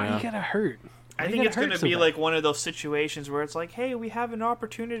 Yeah. Why you gotta hurt? I think it's going to be one of those situations where it's hey, we have an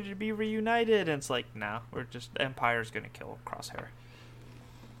opportunity to be reunited, and it's no, we're just Empire's going to kill Crosshair.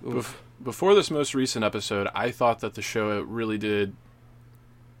 Before this most recent episode, I thought that the show really did.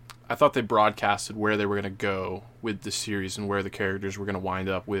 I thought they broadcasted where they were going to go with the series and where the characters were going to wind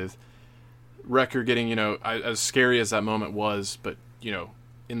up, with Wrecker getting, as scary as that moment was, but,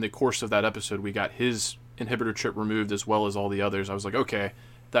 in the course of that episode, we got his inhibitor chip removed as well as all the others. I was okay,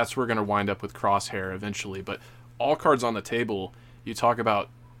 that's where we're going to wind up with Crosshair eventually. But all cards on the table, you talk about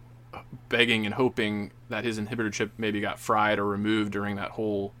begging and hoping that his inhibitor chip maybe got fried or removed during that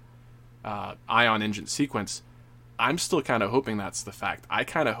whole ion engine sequence. I'm still kind of hoping that's the fact. I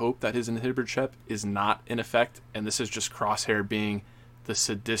kind of hope that his inhibitor chip is not in effect, and this is just Crosshair being the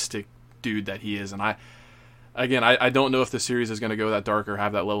sadistic dude that he is. And I don't know if the series is going to go that dark or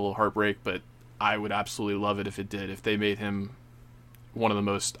have that level of heartbreak, but I would absolutely love it if it did. If they made him one of the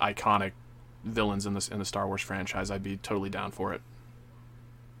most iconic villains in the Star Wars franchise, I'd be totally down for it.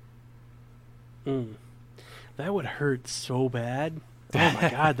 That would hurt so bad. Oh my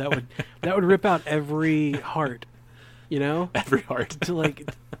god, that would rip out every heart. Every heart to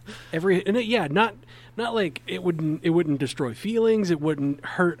every, and not it wouldn't destroy feelings, it wouldn't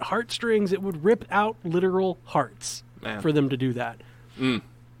hurt heartstrings, it would rip out literal hearts. Man. For them to do that.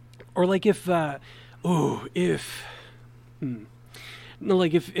 Or if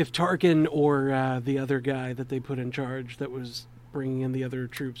Tarkin or the other guy that they put in charge that was bringing in the other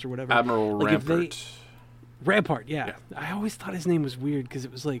troops or whatever, Admiral Rampart. Rampart, yeah. I always thought his name was weird because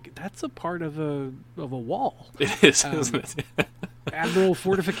it was that's a part of a wall. It is, isn't it? Admiral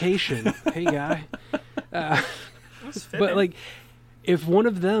Fortification. Hey, guy. But if one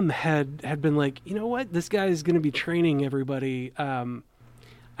of them had been you know what, this guy is going to be training everybody.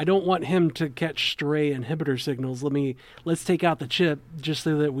 I don't want him to catch stray inhibitor signals. Let's take out the chip just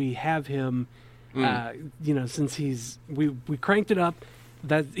so that we have him. Since we cranked it up.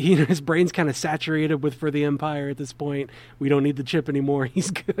 That his brain's kind of saturated with for the Empire at this point. We don't need the chip anymore.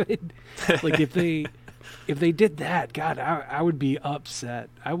 He's good. If they did that, God, I would be upset.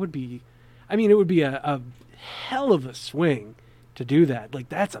 It would be a hell of a swing to do that. Like,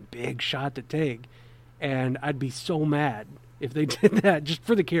 that's a big shot to take. And I'd be so mad if they did that just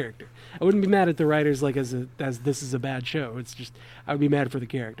for the character. I wouldn't be mad at the writers like as this is a bad show. It's just I would be mad for the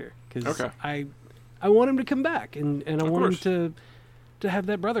character because I want him to come back and I want him to have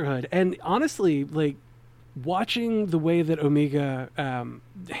that brotherhood. And honestly, like watching the way that Omega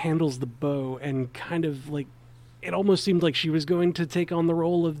handles the bow and kind of like it almost seemed like she was going to take on the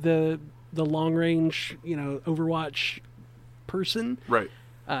role of the long range, Overwatch person. Right.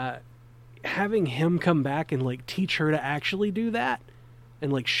 Having him come back and like teach her to actually do that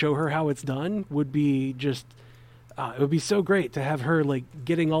and like show her how it's done would be just it would be so great to have her like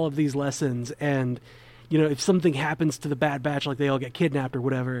getting all of these lessons. And if something happens to the Bad Batch, like they all get kidnapped or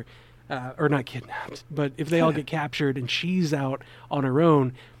whatever, or not kidnapped, but if they all get captured and she's out on her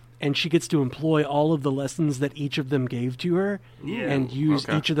own and she gets to employ all of the lessons that each of them gave to her and use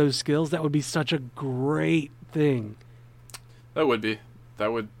each of those skills, that would be such a great thing. That would be.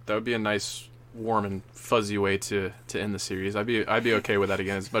 That would be a nice, warm and fuzzy way to end the series. I'd be okay with that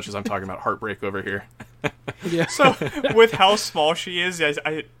again, as much as I'm talking about heartbreak over here. Yeah. So with how small she is,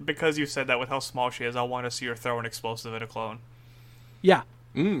 because you said that with how small she is, I want to see her throw an explosive at a clone. Yeah.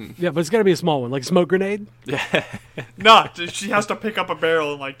 Yeah, but it's got to be a small one, like a smoke grenade. Yeah. No, she has to pick up a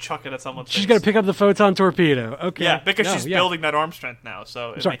barrel and like chuck it at someone's face. She's got to pick up the photon torpedo. Okay. Yeah, because she's building that arm strength now,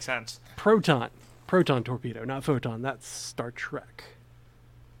 so it makes sense. Proton torpedo, not photon. That's Star Trek.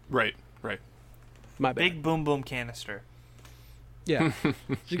 Right. My bad. Big boom boom canister. Yeah.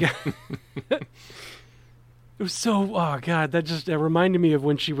 It was so. Oh god, that reminded me of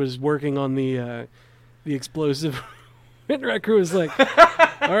when she was working on the explosive. And Wrecker was like,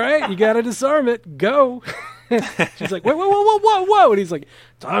 "All right, you got to disarm it. Go." She's like, "Whoa!" And he's like,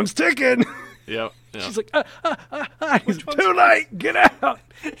 "Time's ticking." Yep. She's like, He's too late. Get out.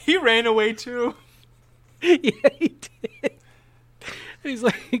 He ran away too. Yeah, he did. He's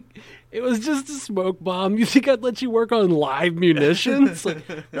like, it was just a smoke bomb. You think I'd let you work on live munitions?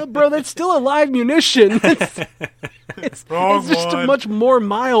 Like, no, bro, that's still a live munition. It's just a much more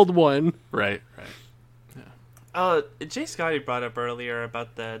mild one. Right. Jay Scotty brought up earlier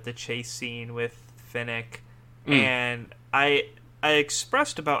about the chase scene with Finnick, and I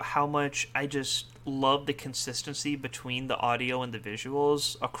expressed about how much I just love the consistency between the audio and the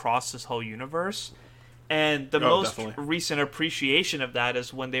visuals across this whole universe. And the most recent appreciation of that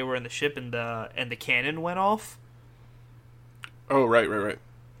is when they were in the ship and the cannon went off. Oh, right.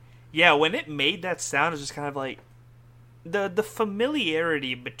 Yeah, when it made that sound, it's just kind of like the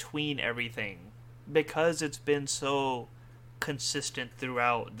familiarity between everything, because it's been so consistent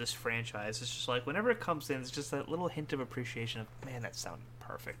throughout this franchise. It's just like whenever it comes in, it's just that little hint of appreciation of, man, that sounded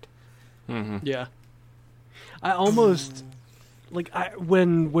perfect. Mm-hmm. Yeah, I almost.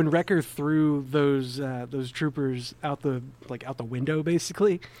 When Wrecker threw those troopers out the window,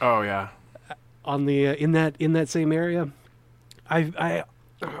 basically. Oh yeah. On the in that same area, I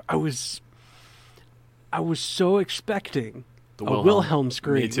was so expecting a Wilhelm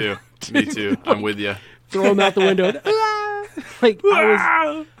scream. Me too. I'm with you. Throw him out the window. And,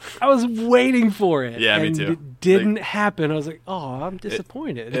 I was waiting for it. Yeah, and me too. It didn't happen. I was like, oh, I'm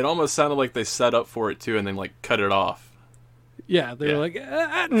disappointed. It almost sounded like they set up for it too, and then like cut it off. Yeah, they were like,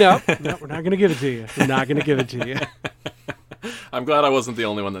 no, we're not going to give it to you. We're not going to give it to you. I'm glad I wasn't the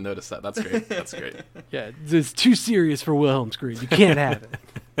only one that noticed that. That's great. Yeah, it's too serious for Wilhelm scream. You can't have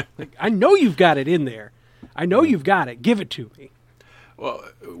it. Like, I know you've got it in there. I know you've got it. Give it to me. Well,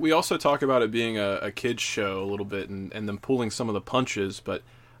 we also talk about it being a kid's show a little bit and them pulling some of the punches, but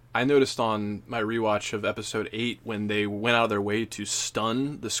I noticed on my rewatch of episode 8 when they went out of their way to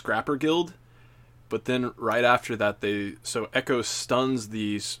stun the Scrapper Guild. But then right after that, Echo stuns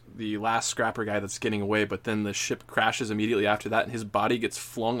the last Scrapper guy that's getting away, but then the ship crashes immediately after that, and his body gets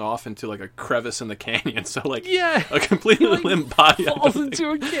flung off into like a crevice in the canyon. So like, a completely limp body falls into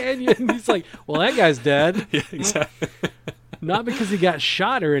a canyon. He's like, well, that guy's dead. Yeah, exactly. Not because he got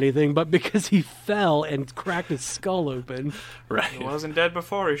shot or anything, but because he fell and cracked his skull open. Right. He wasn't dead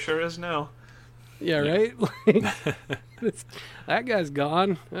before. He sure is now. Yeah, right? That guy's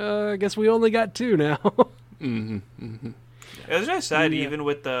gone. I guess we only got 2 now. Mm-hmm. Mm-hmm. It was just sad, even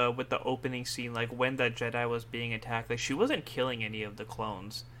with the opening scene, like when that Jedi was being attacked, like she wasn't killing any of the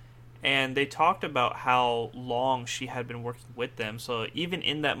clones. And they talked about how long she had been working with them. So even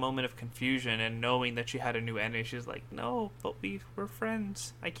in that moment of confusion and knowing that she had a new enemy, she's like, no, but we're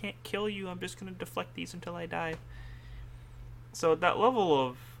friends. I can't kill you. I'm just going to deflect these until I die. So that level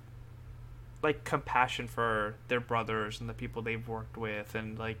of like compassion for their brothers and the people they've worked with,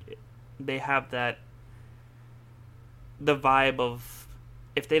 and like they have the vibe of,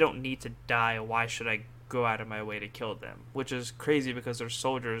 if they don't need to die, why should I go out of my way to kill them, which is crazy because they're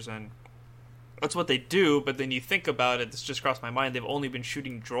soldiers and that's what they do. But then you think about it, this just crossed my mind, they've only been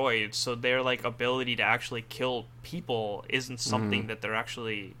shooting droids, so their like ability to actually kill people isn't something that they're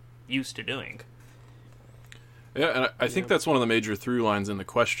actually used to doing. Yeah, and I think that's one of the major through lines in the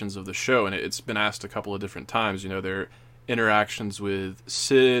questions of the show, and it's been asked a couple of different times. Their interactions with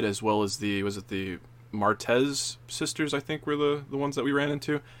Sid, as well as the Martez sisters, I think, were the ones that we ran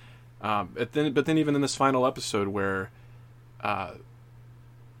into. But then even in this final episode where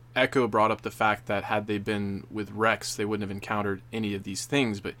Echo brought up the fact that had they been with Rex, they wouldn't have encountered any of these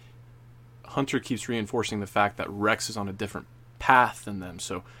things, but Hunter keeps reinforcing the fact that Rex is on a different path than them.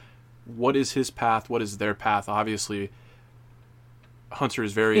 So what is his path? What is their path? Obviously, Hunter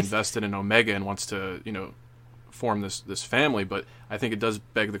is very invested in Omega and wants to, form this family, but I think it does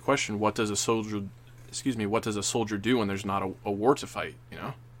beg the question, what does a soldier do when there's not a war to fight,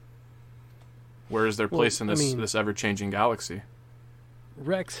 Where is their place in this ever-changing galaxy?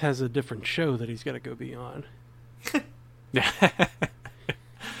 Rex has a different show that he's got to go be on. Yeah.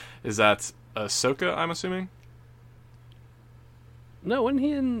 Is that Ahsoka, I'm assuming? No,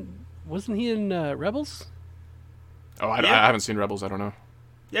 wasn't he in Rebels? Oh, I haven't seen Rebels, I don't know.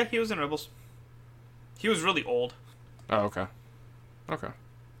 Yeah, he was in Rebels. He was really old. Oh, okay.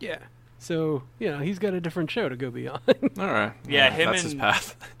 Yeah. So, he's got a different show to go be on. All right. Yeah, that's his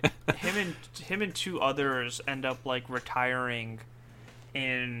path. him and two others end up like retiring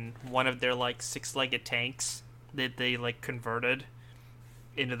in one of their like 6-legged tanks that they like converted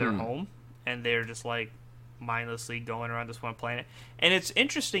into their home, and they're just like mindlessly going around this one planet. And it's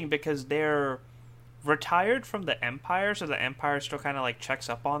interesting because they're retired from the Empire, so the Empire still kind of like checks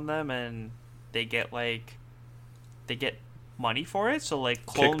up on them, and they get money for it. So like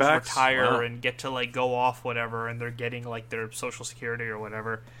clones Kickbacks? retire Wow. and get to like go off whatever, and they're getting like their social security or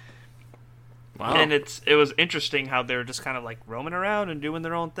whatever. Wow. And it was interesting how they were just kind of like roaming around and doing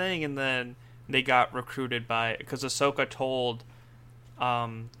their own thing, and then they got recruited because Ahsoka told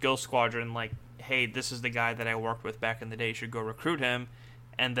Ghost Squadron like, hey, this is the guy that I worked with back in the day, you should go recruit him.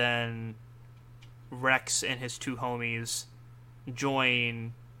 And then Rex and his two homies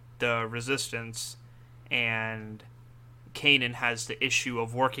join the Resistance, and Kanan has the issue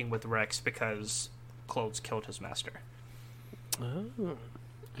of working with Rex because clones killed his master. Oh,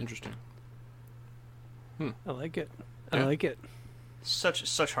 Interesting. I like it. Yeah. I like it.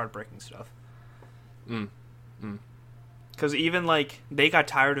 Such heartbreaking stuff. Because even like they got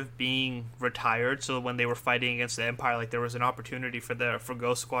tired of being retired, so when they were fighting against the Empire, like there was an opportunity for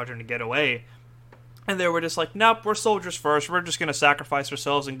Ghost Squadron to get away, and they were just like, nope, we're soldiers first. We're just gonna sacrifice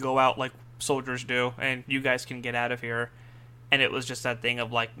ourselves and go out like soldiers do, and you guys can get out of here. And it was just that thing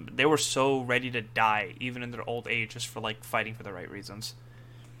of like they were so ready to die, even in their old age, just for like fighting for the right reasons.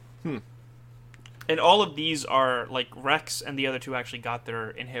 And all of these are like Rex and the other two actually got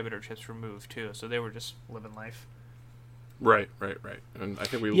their inhibitor chips removed too, so they were just living life. Right. And I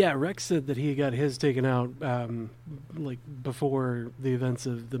think Yeah, Rex said that he got his taken out like before the events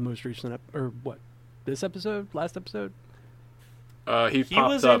of the most recent last episode. He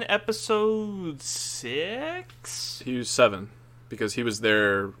was up, in episode 6. He was 7 because he was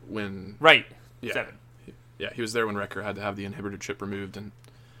there when 7. He was there when Wrecker had to have the inhibitor chip removed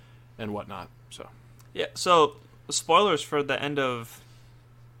and whatnot. So Yeah, so spoilers for the end of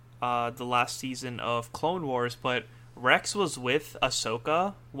the last season of Clone Wars, but Rex was with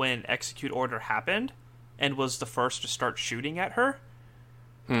Ahsoka when Execute Order happened and was the first to start shooting at her.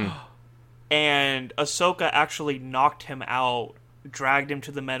 And Ahsoka actually knocked him out, dragged him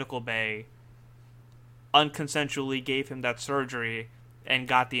to the medical bay, unconsensually gave him that surgery, and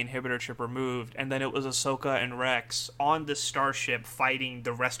got the inhibitor chip removed. And then it was Ahsoka and Rex on the starship fighting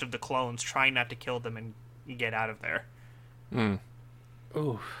the rest of the clones, trying not to kill them and get out of there.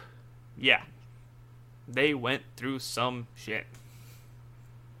 Oof. Yeah. They went through some shit.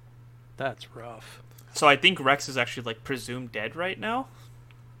 That's rough. So I think Rex is actually like presumed dead right now.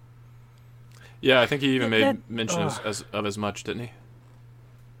 yeah, I think he even made mention of as much, didn't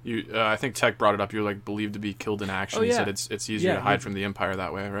he? I think Tech brought it up. You're like believed to be killed in action. Oh, He yeah. said it's easier to hide from the Empire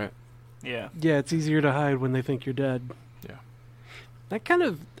that way, right? Yeah. Yeah, it's easier to hide when they think you're dead. Yeah. That kind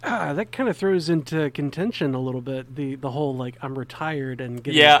of throws into contention a little bit the whole like I'm retired and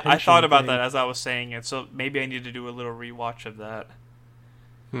getting Yeah, a I thought pension about thing. that as I was saying it, so maybe I need to do a little rewatch of that.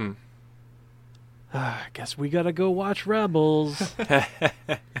 I guess we gotta go watch Rebels.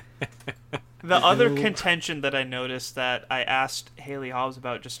 The other contention that I noticed that I asked Haley Hobbs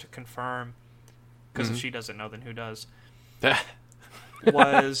about just to confirm, because if she doesn't know, then who does,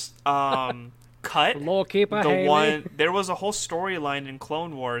 was Cut. Lawkeeper The Haley. one there was a whole storyline in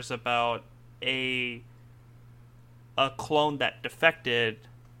Clone Wars about a a clone that defected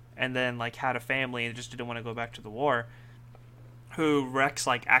and then like had a family and just didn't want to go back to the war, who Rex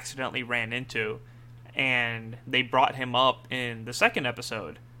like accidentally ran into, and they brought him up in the second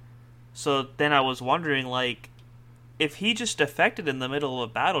episode. So then I was wondering, like, if he just defected in the middle of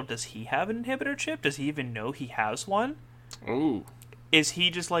a battle, does he have an inhibitor chip? Does he even know he has one? Ooh. Is he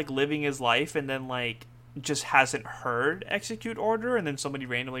just like living his life and then like just hasn't heard execute order, and then somebody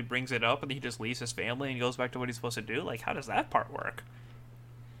randomly brings it up and he just leaves his family and goes back to what he's supposed to do? Like, how does that part work?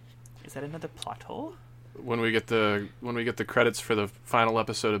 Is that another plot hole? When we get the credits for the final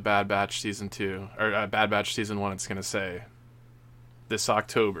episode of Bad Batch season 2 or Bad Batch season 1, it's gonna say, "This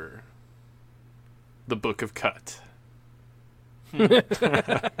October, the Book of Cut." I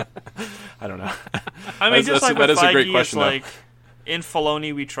don't know. I mean, just like with that is a great Feige, question, it's like, in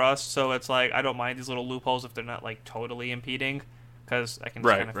Filoni we trust, so it's like, I don't mind these little loopholes if they're not like totally impeding, because I can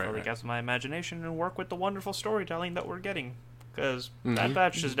just kind of fill the gaps in my imagination and work with the wonderful storytelling that we're getting, because Bad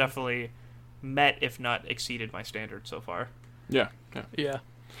Batch has definitely met, if not exceeded, my standards so far. Yeah.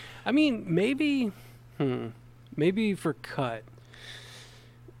 I mean, maybe for Cut,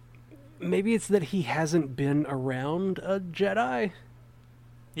 maybe it's that he hasn't been around a Jedi.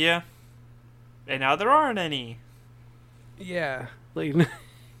 Yeah. And now there aren't any. Yeah. Like,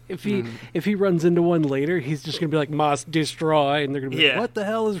 if he runs into one later, he's just gonna be like, "Must destroy," and they're gonna be like, "What the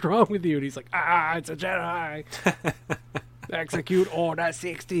hell is wrong with you?" And he's like, "It's a Jedi." Execute Order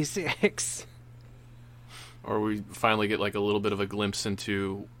 66. Or we finally get like a little bit of a glimpse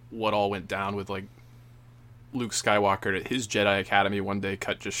into what all went down with like Luke Skywalker at his Jedi Academy. One day,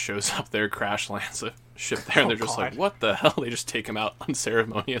 Cut just shows up there, crash lands a ship there, and they're just like, "What the hell?" They just take him out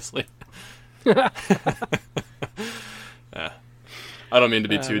unceremoniously. I don't mean to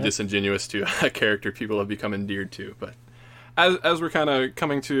be too disingenuous to a character people have become endeared to, but as we're kind of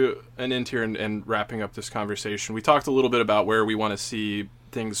coming to an end here and wrapping up this conversation, we talked a little bit about where we want to see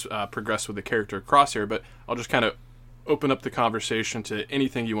things progress with the character Crosshair, but I'll just kind of open up the conversation to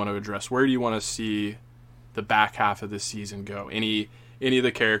anything you want to address. Where do you want to see the back half of this season go? Any of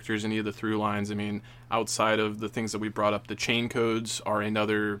the characters, any of the through lines? I mean, outside of the things that we brought up, the chain codes are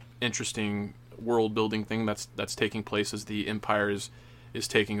another interesting world building thing that's taking place as the Empire is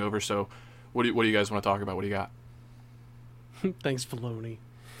taking over. So what do you guys want to talk about? What do you got? Thanks, Filoni.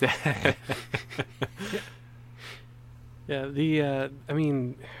 Yeah, I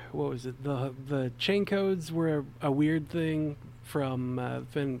mean, what was it? The chain codes were a weird thing from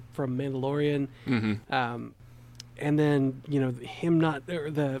Mandalorian. And then, him not,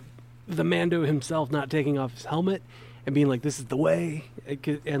 or the Mando himself not taking off his helmet and being like, "This is the way."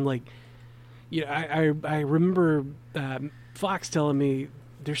 And like, I remember Fox telling me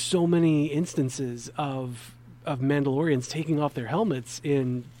there's so many instances of Mandalorians taking off their helmets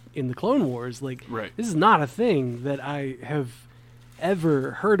in the Clone Wars. Like, This is not a thing that I have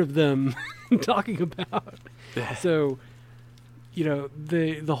ever heard of them talking about. So,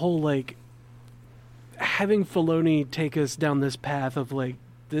 the whole, like, having Filoni take us down this path of, like,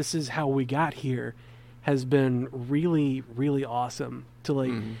 this is how we got here has been really, really awesome to,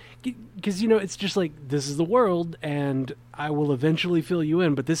 like, because, it's just like, this is the world and I will eventually fill you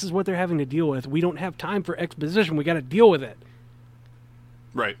in, but this is what they're having to deal with. We don't have time for exposition. We got to deal with it.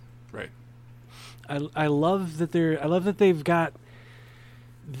 Right. I love that they've got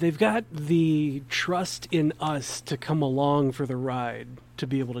the trust in us to come along for the ride to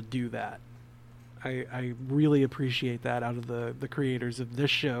be able to do that. I really appreciate that out of the creators of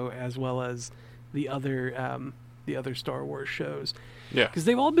this show as well as the other Star Wars shows. Yeah, because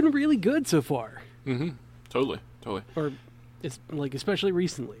they've all been really good so far. Totally. Or it's like, especially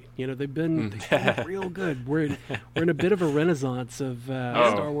recently, they've been real good. We're in a bit of a renaissance of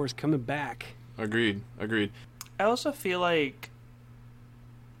Star Wars coming back. Agreed. I also feel like,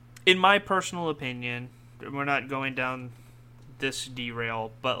 in my personal opinion, we're not going down this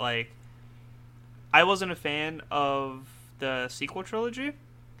derail, but like, I wasn't a fan of the sequel trilogy,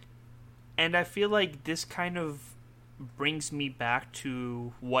 and I feel like this kind of brings me back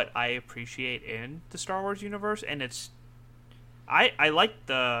to what I appreciate in the Star Wars universe, and it's I like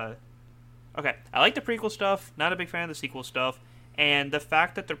the prequel stuff, not a big fan of the sequel stuff, and the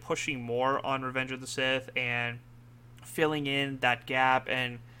fact that they're pushing more on Revenge of the Sith and filling in that gap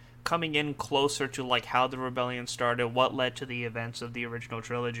and coming in closer to like how the rebellion started, what led to the events of the original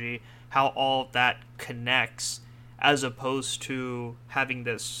trilogy, how all of that connects, as opposed to having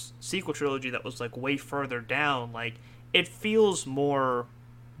this sequel trilogy that was like way further down. Like, it feels more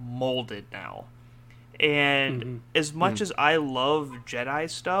molded now. And as much as I love Jedi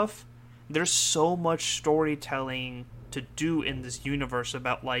stuff, there's so much storytelling to do in this universe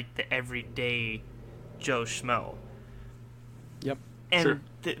about like the everyday Joe Schmo. Yep. And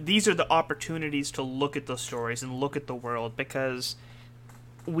Sure. these are the opportunities to look at those stories and look at the world, because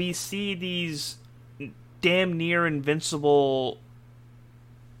we see these damn near invincible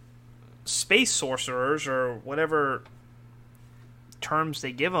space sorcerers, or whatever terms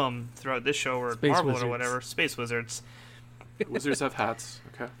they give them throughout this show, or Space Marvel wizards. or whatever, space wizards. Wizards have hats.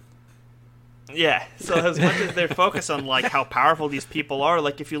 Okay. Yeah, so as much as they're focused on like how powerful these people are,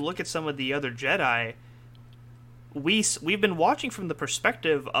 like if you look at some of the other Jedi, we've been watching from the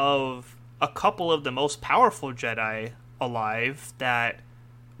perspective of a couple of the most powerful Jedi alive that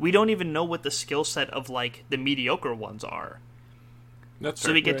we don't even know what the skill set of like the mediocre ones are. That's So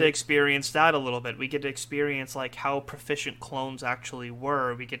fair. we get to Right. experience that a little bit. We get to experience like how proficient clones actually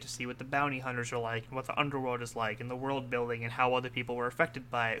were. We get to see what the bounty hunters are like, and what the underworld is like, and the world building, and how other people were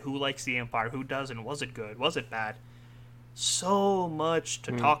affected by it. Who likes the Empire? Who doesn't? Was it good? Was it bad? So much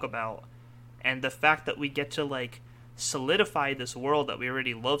to talk about, and the fact that we get to like solidify this world that we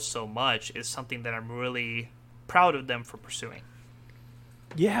already love so much is something that I'm really proud of them for pursuing.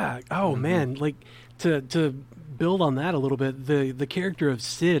 Yeah. Oh man, like to build on that a little bit, the character of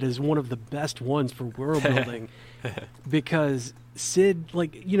Sid is one of the best ones for world building because Sid,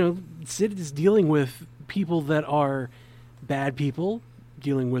 like, you know, Sid is dealing with people that are bad people,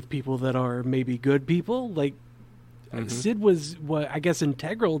 dealing with people that are maybe good people. Like Sid was what I guess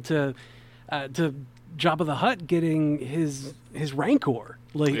integral to Jabba the Hutt getting his Rancor.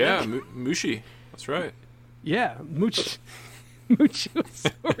 Like Yeah, Mushi. That's right. yeah, Mooch was so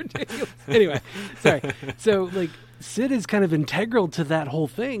ridiculous. Anyway, sorry. So, like, Sid is kind of integral to that whole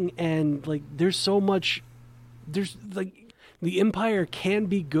thing, and, like, there's so much... There's, like, the Empire can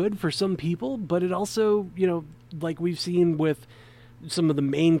be good for some people, but it also, you know, like we've seen with some of the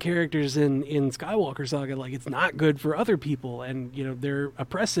main characters in Skywalker Saga, like, it's not good for other people, and, you know, they're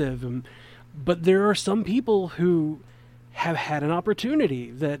oppressive, but there are some people who have had an opportunity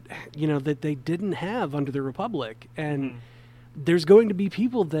that, you know, that they didn't have under the Republic, and... There's going to be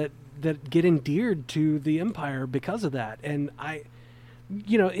people that get endeared to the Empire because of that, and I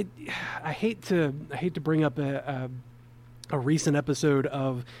hate to bring up a recent episode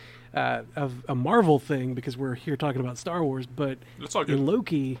of a Marvel thing because we're here talking about Star Wars, but That's all good. in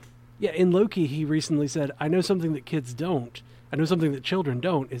Loki, he recently said, "I know something that kids don't. I know something that children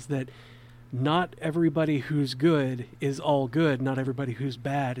don't. Is that not everybody who's good is all good. Not everybody who's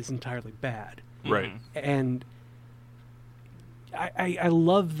bad is entirely bad." Right. And I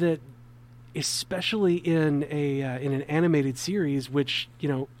love that, especially in an animated series, which, you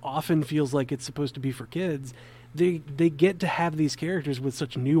know, often feels like it's supposed to be for kids. They get to have these characters with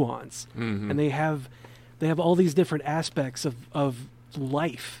such nuance, and they have all these different aspects of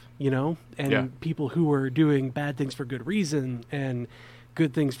life, you know, and people who are doing bad things for good reason and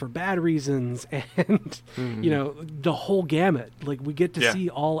good things for bad reasons, and you know, the whole gamut. Like, we get to see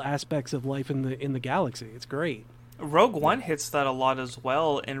all aspects of life in the galaxy. It's great. Rogue One hits that a lot as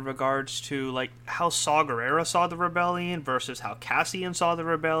well in regards to like how Saw Gerrera saw the rebellion versus how Cassian saw the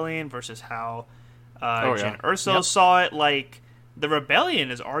rebellion versus how Jyn Erso saw it. Like, the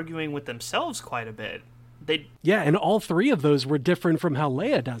rebellion is arguing with themselves quite a bit. And all three of those were different from how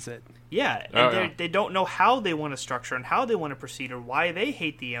Leia does it. Yeah, and they don't know how they want to structure and how they want to proceed or why they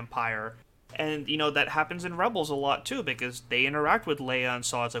hate the Empire. And, you know, that happens in Rebels a lot, too, because they interact with Leia and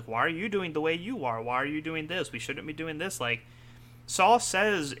Saw. It's like, why are you doing the way you are? Why are you doing this? We shouldn't be doing this. Like, Saw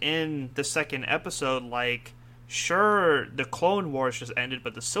says in the second episode, like, sure, the Clone Wars just ended,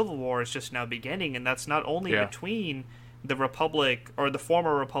 but the Civil War is just now beginning, and that's not only between the Republic, or the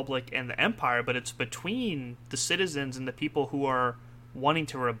former Republic, and the Empire, but it's between the citizens and the people who are wanting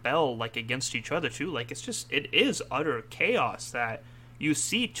to rebel, like, against each other, too. Like, it is utter chaos that you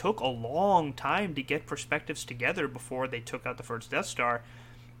see took a long time to get perspectives together before they took out the first Death Star.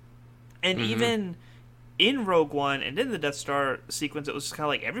 And even in Rogue One and in the Death Star sequence, it was just kind of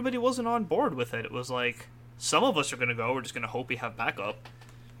like everybody wasn't on board with it. It was like, some of us are going to go, we're just going to hope we have backup.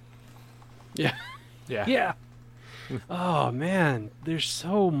 Yeah. Yeah. Yeah. Oh, man. There's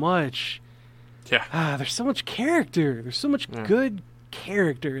so much. Yeah. There's so much character. There's so much good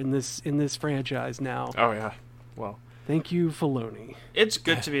character in this franchise now. Oh, yeah. Well. Thank you, Filoni. It's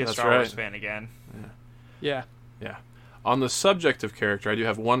good to be a That's Star Wars right. fan again. Yeah. Yeah. On the subject of character, I do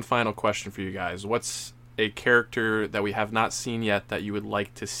have one final question for you guys. What's a character that we have not seen yet that you would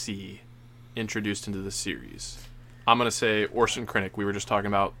like to see introduced into the series? I'm going to say Orson Krennic. We were just talking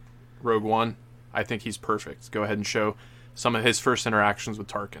about Rogue One. I think he's perfect. Go ahead and show some of his first interactions with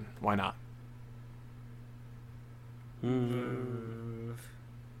Tarkin. Why not?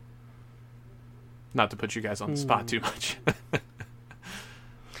 Not to put you guys on the spot too much.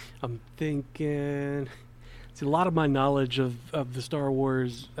 I'm thinking... See, a lot of my knowledge of the Star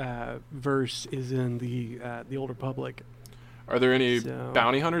Wars verse is in the Old Republic. Are there any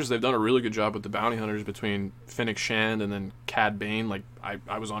bounty hunters? They've done a really good job with the bounty hunters between Fennec Shand and then Cad Bane. Like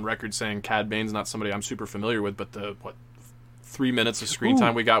I was on record saying Cad Bane's not somebody I'm super familiar with, but the 3 minutes of screen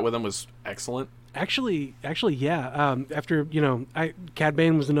time we got with him was excellent. Actually, yeah. After Cad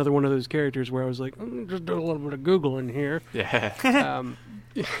Bane was another one of those characters where I was like, just do a little bit of Googling here. Yeah.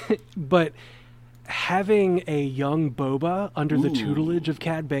 But having a young Boba under the tutelage of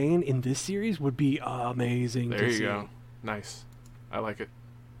Cad Bane in this series would be amazing. There you go. Nice. I like it.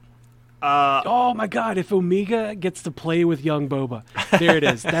 Oh my God! If Omega gets to play with young Boba, there it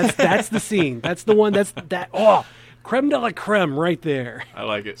is. That's the scene. That's the one. Oh, creme de la creme right there. I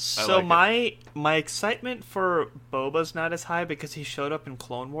like it. My excitement for Boba's not as high because he showed up in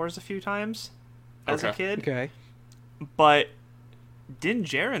Clone Wars a few times as a kid. Okay. But Din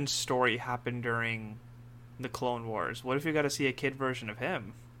Djarin's story happened during the Clone Wars. What if you got to see a kid version of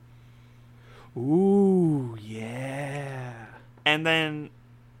him? Ooh, yeah. And then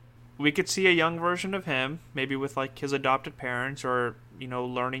we could see a young version of him, maybe with like his adopted parents or,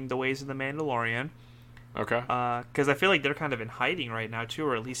 learning the ways of the Mandalorian. Okay. Because I feel like they're kind of in hiding right now too,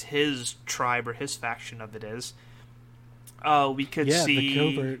 or at least his tribe or his faction of it is. We could see...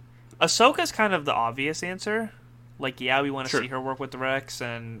 the covert. Ahsoka's kind of the obvious answer. Like, yeah, we want to Sure. see her work with the Rex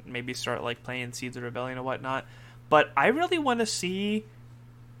and maybe start like playing Seeds of Rebellion and whatnot. But I really want to see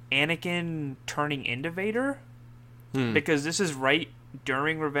Anakin turning into Vader, because this is right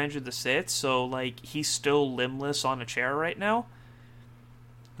during Revenge of the Sith, so like he's still limbless on a chair right now,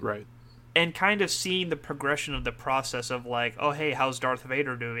 Right. and kind of seeing the progression of the process of like, oh hey, how's Darth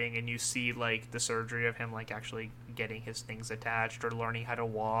Vader doing, and you see like the surgery of him like actually getting his things attached or learning how to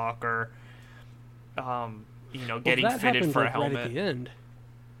walk or getting that fitted happened, for a like, helmet. right at the end.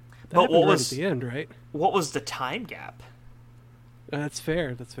 That But happened what right was at the end, right? What was the time gap? That's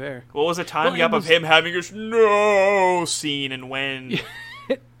fair. That's fair. What was the time Well, it gap was- of him having his no scene and when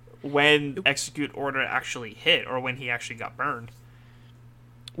Execute Order actually hit, or when he actually got burned?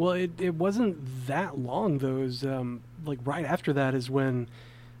 Well, it wasn't that long though. It was like right after that is when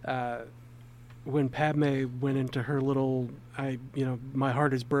Padme went into her little my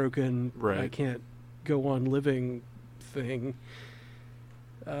heart is broken. Right. I can't go on living thing.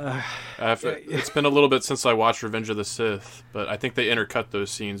 It's been a little bit since I watched Revenge of the Sith, but I think they intercut those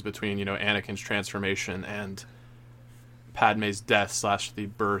scenes between, Anakin's transformation and Padme's death / the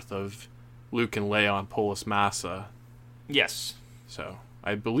birth of Luke and Leia on Polis Massa. Yes. So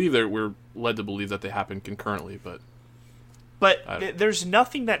I believe we're led to believe that they happened concurrently, but there's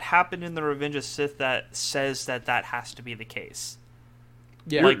nothing that happened in the Revenge of Sith that says that has to be the case.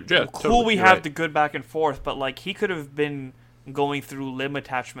 Yeah. Like, Yeah, cool, totally. we You're have right. the good back and forth, but like he could have been going through limb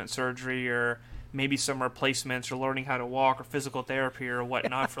attachment surgery or maybe some replacements or learning how to walk or physical therapy or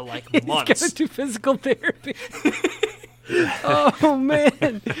whatnot for like He's months. gonna do physical therapy. Oh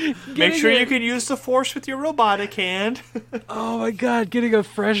man! Make sure you can use the Force with your robotic hand. Oh my God! Getting a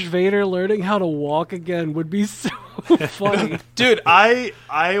fresh Vader learning how to walk again would be so funny. Dude, I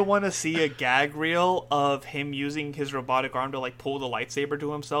want to see a gag reel of him using his robotic arm to like pull the lightsaber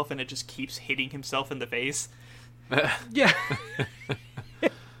to himself, and it just keeps hitting himself in the face. Yeah.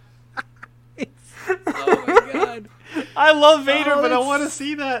 Oh my God! I love Vader, but I that's- want to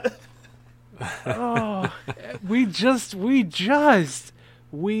see that. Oh, we just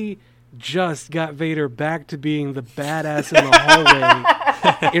got Vader back to being the badass in the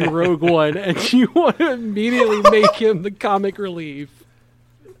hallway in Rogue One, and you want to immediately make him the comic relief.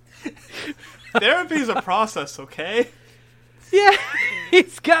 Therapy is a process, okay? Yeah,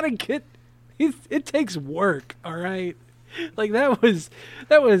 he's got to get. It takes work, all right. Like that was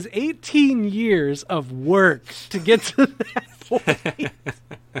 18 years of work to get to that point.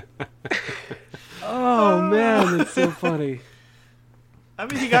 Oh man, that's so funny. I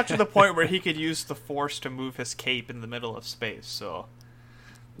mean, he got to the point where he could use the Force to move his cape in the middle of space, so...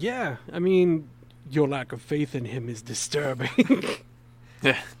 Yeah, I mean, your lack of faith in him is disturbing.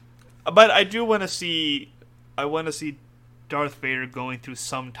 Yeah. But I do want to see... I want to see Darth Vader going through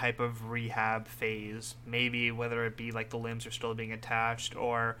some type of rehab phase. Maybe whether it be like the limbs are still being attached,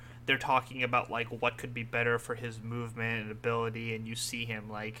 or they're talking about like what could be better for his movement and ability, and you see him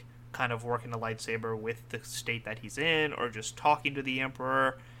like kind of working the lightsaber with the state that he's in, or just talking to the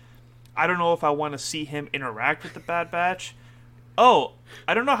Emperor. I don't know if I want to see him interact with the Bad Batch. Oh,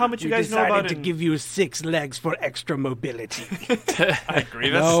 I don't know how much you guys know about it. to give you 6 legs for extra mobility.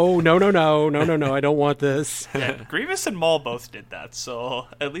 Grievous. No, I don't want this. Yeah, Grievous and Maul both did that, so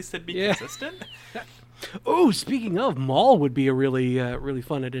at least it'd be Yeah. consistent. Oh, speaking of, Maul would be a really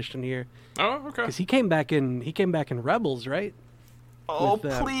fun addition here Oh, okay. because he came back in Rebels, right? Oh,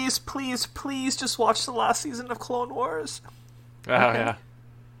 With, please, just watch the last season of Clone Wars. Oh, yeah.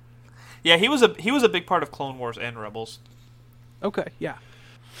 Yeah, he was a big part of Clone Wars and Rebels. Okay, yeah.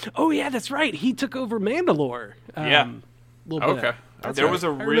 Oh, yeah, that's right. He took over Mandalore. Yeah. Little bit. Okay. There was a I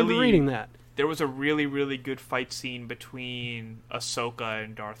remember reading that. There was a really good fight scene between Ahsoka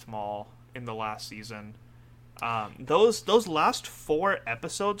and Darth Maul in the last season. Those last 4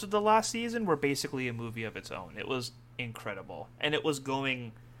 episodes of the last season were basically a movie of its own. It was incredible, and it was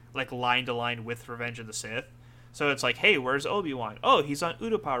going like line to line with Revenge of the Sith. So it's like, hey, where's Obi-Wan? Oh, he's on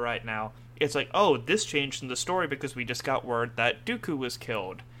Utapau right now. It's like, oh, this changed in the story because we just got word that Dooku was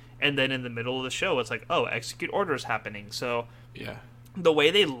killed. And then in the middle of the show, it's like, oh, execute orders happening. So Yeah. the way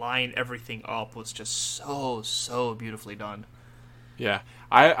they line everything up was just so beautifully done. Yeah.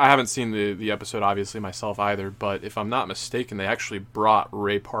 I haven't seen the episode, obviously, myself either, but if I'm not mistaken, they actually brought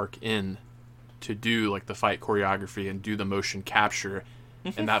Ray Park in to do, like, the fight choreography and do the motion capture.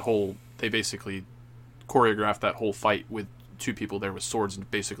 And that whole... They basically choreographed that whole fight with 2 people there with swords and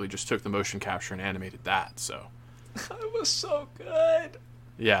basically just took the motion capture and animated that, so... It was so good.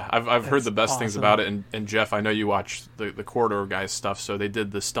 Yeah, I've heard the best things awesome. about it, and Jeff, I know you watch the Corridor guys stuff, so they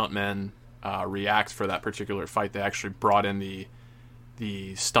did the stuntmen react for that particular fight. They actually brought in the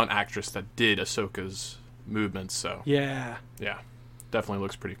stunt actress that did Ahsoka's movements, so Yeah. yeah, definitely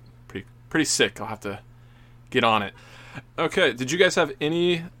looks pretty sick. I'll have to get on it. Okay, did you guys have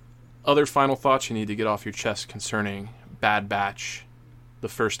any other final thoughts you need to get off your chest concerning Bad Batch, the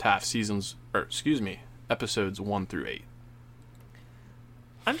first half, episodes 1 through 8?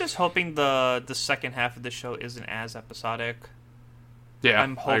 I'm just hoping the second half of the show isn't as episodic. Yeah,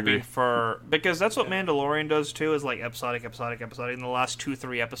 I'm I agree. hoping because that's what Mandalorian does too, is like episodic. In the last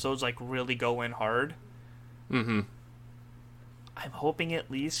 2-3 episodes, like really go in hard. Mm-hmm. I'm hoping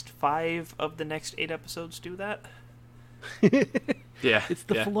at least 5 of the next 8 episodes do that. Yeah, It's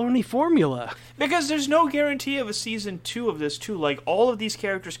the Filoni formula. Because there's no guarantee of a season 2 of this too. Like all of these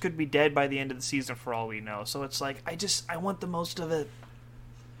characters could be dead by the end of the season for all we know. So it's like I want the most of it.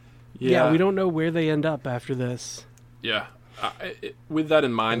 Yeah, we don't know where they end up after this. Yeah. With that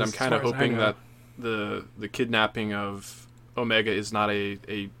in mind, I'm As kind of far as I hoping know. that the kidnapping of Omega is not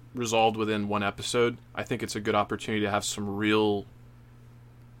a resolved within one episode. I think it's a good opportunity to have some real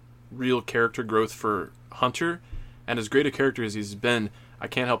character growth for Hunter. And as great a character as he's been, I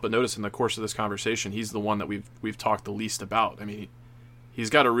can't help but notice in the course of this conversation, he's the one that we've talked the least about. I mean,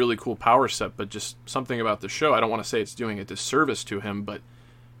 he's got a really cool power set, but just something about the show, I don't want to say it's doing a disservice to him, but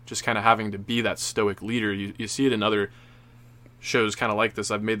just kind of having to be that stoic leader. You see it in other shows kind of like this.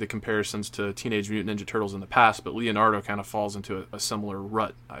 I've made the comparisons to Teenage Mutant Ninja Turtles in the past, but Leonardo kind of falls into a similar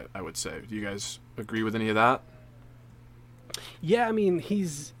rut, I would say. Do you guys agree with any of that? Yeah, I mean,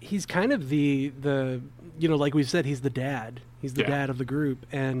 he's kind of the like we said, he's the dad. He's the dad of the group,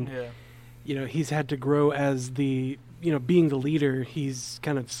 and he's had to grow as the being the leader. He's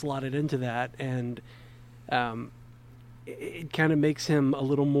kind of slotted into that, and it kind of makes him a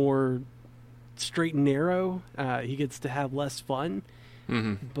little more straight and narrow. He gets to have less fun,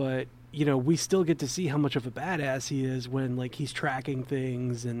 but we still get to see how much of a badass he is when like he's tracking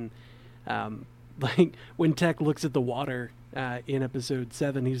things, and like when Tech looks at the water in episode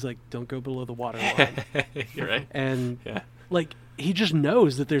 7, he's like, "Don't go below the water line." You're right. And like he just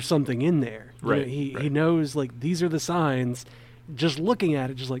knows that there's something in there. Right. He knows like these are the signs. Just looking at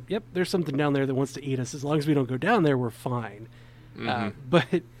it, just like, yep, there's something down there that wants to eat us. As long as we don't go down there, we're fine.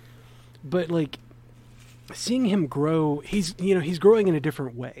 But like seeing him grow, he's growing in a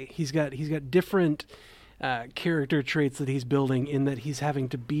different way. He's got different character traits that he's building, in that he's having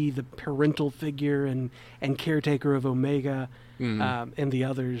to be the parental figure and caretaker of Omega and the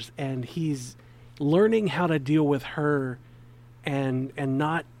others, and he's learning how to deal with her and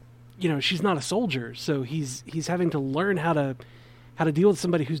not, she's not a soldier, so he's having to learn how to deal with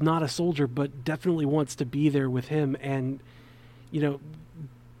somebody who's not a soldier but definitely wants to be there with him, and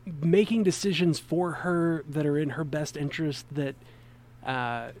making decisions for her that are in her best interest that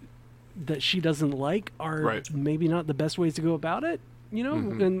she doesn't like are maybe not the best ways to go about it,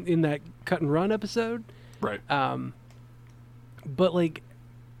 in that cut and run episode. Right. But like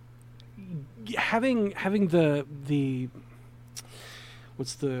having the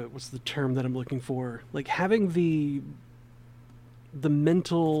what's the term that I'm looking for? Like having the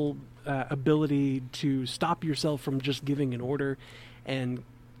mental ability to stop yourself from just giving an order and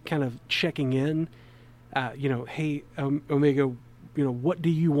kind of checking in. Hey, Omega, what do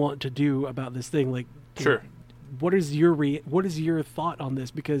you want to do about this thing? Like, Sure. what is your thought on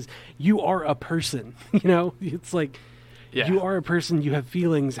this? Because you are a person, you know. It's like you are a person. You have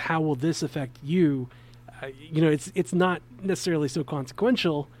feelings. How will this affect you? You know, it's not necessarily so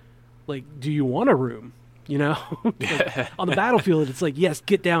consequential. Like, do you want a room? You know, like, on the battlefield, it's like, yes,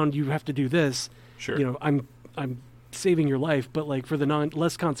 get down. You have to do this. Sure. You know, I'm saving your life, but like for the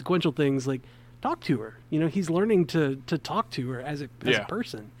less consequential things, like talk to her. You know, he's learning to talk to her as a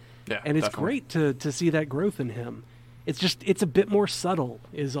person. Yeah, and it's great to see that growth in him. It's a bit more subtle,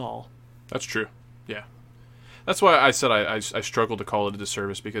 is all. That's true. Yeah. That's why I said I struggle to call it a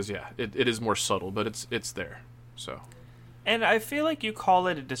disservice, because it is more subtle, but it's there. So. And I feel like you call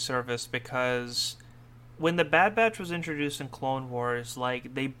it a disservice because when the Bad Batch was introduced in Clone Wars,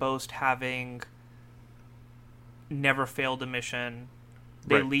 like, they boast having never failed a mission.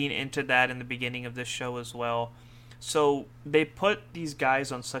 They lean into that in the beginning of this show as well. So they put these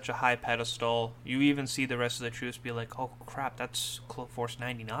guys on such a high pedestal. You even see the rest of the troops be like, oh crap, that's Force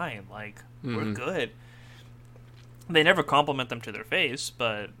 99. Like, we're good. They never compliment them to their face,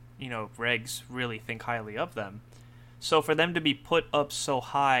 but, you know, regs really think highly of them. So for them to be put up so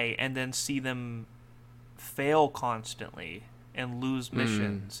high and then see them fail constantly and lose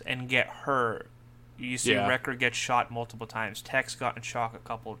missions and get hurt. You see Wrecker get shot multiple times. Tech's gotten shot a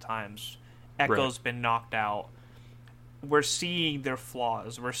couple of times. Echo's been knocked out. We're seeing their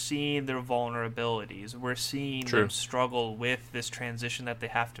flaws. We're seeing their vulnerabilities. We're seeing them struggle with this transition that they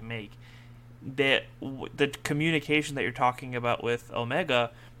have to make. The communication that you're talking about with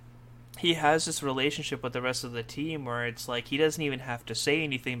Omega, he has this relationship with the rest of the team where it's like he doesn't even have to say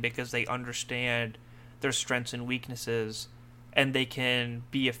anything because they understand their strengths and weaknesses, and they can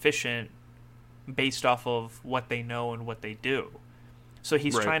be efficient based off of what they know and what they do. So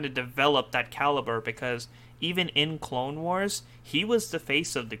he's trying to develop that caliber, because even in Clone Wars, he was the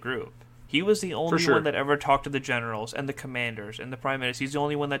face of the group. He was the only one that ever talked to the generals and the commanders and the prime minister. He's the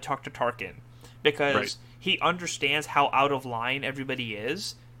only one that talked to Tarkin, because he understands how out of line everybody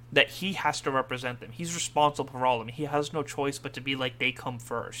is, that he has to represent them. He's responsible for all of them. He has no choice but to be like, they come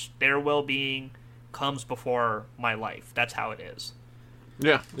first. Their well-being comes before my life. That's how it is.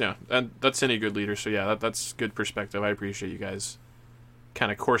 Yeah, and that's any good leader. So that's good perspective. I appreciate you guys kind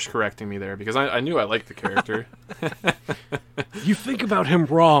of course correcting me there, because I knew I liked the character. You think about him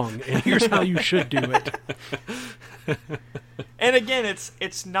wrong, and here's how you should do it. And again,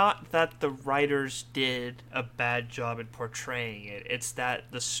 it's not that the writers did a bad job at portraying it. It's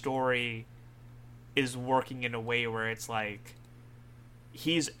that the story is working in a way where it's like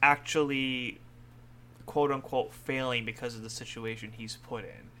he's actually, quote unquote, failing because of the situation he's put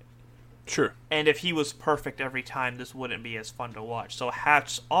in. Sure. And if he was perfect every time, this wouldn't be as fun to watch. So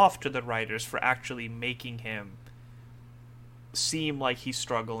hats off to the writers for actually making him seem like he's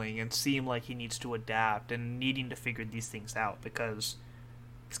struggling and seem like he needs to adapt and needing to figure these things out, because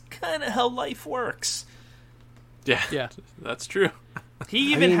it's kind of how life works. Yeah, that's true.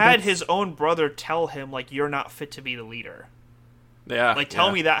 He even had his own brother tell him, like, you're not fit to be the leader. Yeah. Like,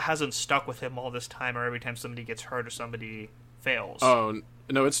 tell me that hasn't stuck with him all this time, or every time somebody gets hurt or somebody fails. Oh,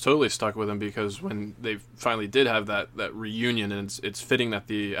 no, it's totally stuck with him, because when they finally did have that reunion, and it's fitting that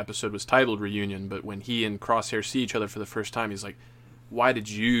the episode was titled Reunion, but when he and Crosshair see each other for the first time, he's like, why did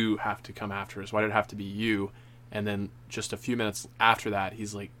you have to come after us? Why did it have to be you? And then just a few minutes after that,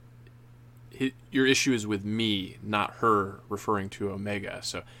 he's like, your issue is with me, not her, referring to Omega.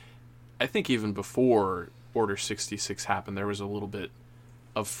 So I think even before Order 66 happened, there was a little bit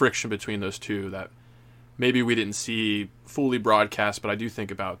of friction between those two that maybe we didn't see fully broadcast, but I do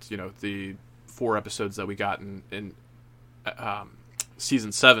think about, the 4 episodes that we got in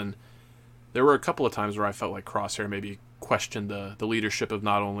season 7. There were a couple of times where I felt like Crosshair maybe questioned the leadership of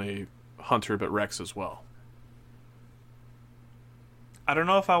not only Hunter but Rex as well. I don't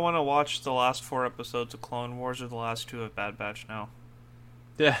know if I want to watch the last 4 episodes of Clone Wars or the last 2 of Bad Batch now.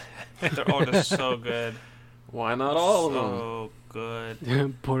 Yeah. They're all just so good. Why not all of them? So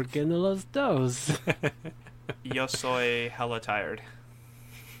good. ¿Por qué no los dos? Yo soy hella tired.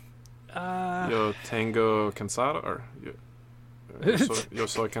 Yo tengo cansado, or yo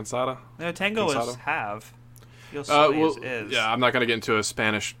soy cansada? No, tango cansado? Is have. Yo soy is. Yeah, I'm not going to get into a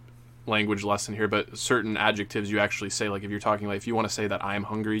Spanish language lesson here, but certain adjectives you actually say, like if you're talking, like if you want to say that I'm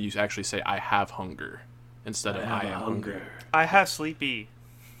hungry, you actually say I have hunger instead of I am hungry. I have sleepy.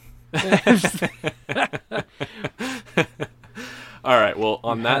 All right. Well,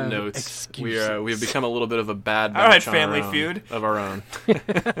 on that note, we have become a little bit of a bad batch. All right, Family Feud of our own.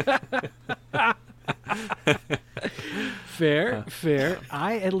 Fair.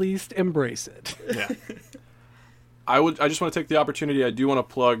 I at least embrace it. Yeah. I just want to take the opportunity. I do want to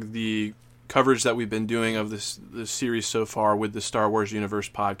plug the coverage that we've been doing of this series so far with the Star Wars Universe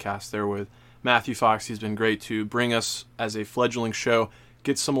podcast there with Matthew Fox. He's been great to bring us as a fledgling show,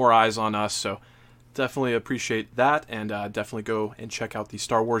 get some more eyes on us. So definitely appreciate that, and definitely go and check out the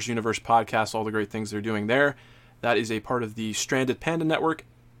Star Wars Universe podcast, all the great things they're doing there. That is a part of the Stranded Panda Network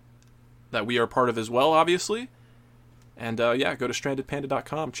that we are part of as well, obviously. And go to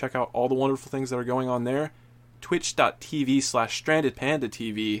strandedpanda.com. Check out all the wonderful things that are going on there.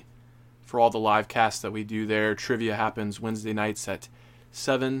 Twitch.tv/strandedpandatv for all the live casts that we do there. Trivia happens Wednesday nights at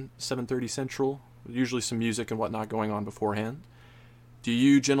 7:30 Central. Usually some music and whatnot going on beforehand. Do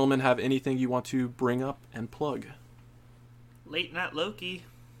you gentlemen have anything you want to bring up and plug? Late Night Loki.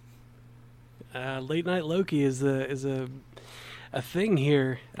 Late Night Loki is a thing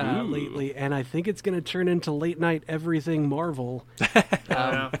here lately, and I think it's going to turn into Late Night Everything Marvel.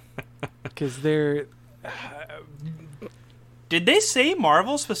 Because they're... Did they say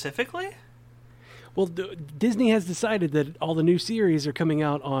Marvel specifically? Well, Disney has decided that all the new series are coming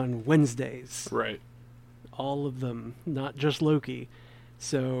out on Wednesdays. Right. All of them, not just Loki.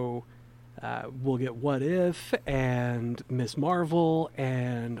 So we'll get What If and Miss Marvel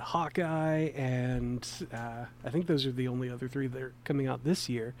and Hawkeye, and I think those are the only other three that are coming out this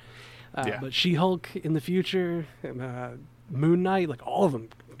year. But She-Hulk in the future, Moon Knight, like all of them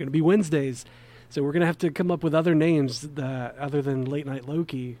are going to be Wednesdays. So we're going to have to come up with other names other than Late Night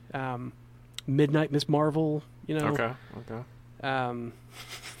Loki. Midnight Miss Marvel, Okay.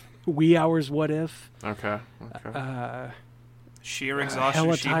 Wee Hours What If. Okay. Sheer Exhaustion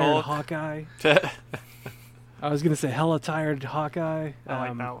Hella She-Hulk. Tired Hawkeye. I was going to say Hella Tired Hawkeye. I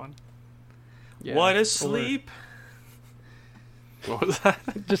like that one. Yeah. What is sleep? What was that?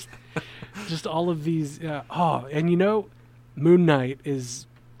 just all of these. And Moon Knight is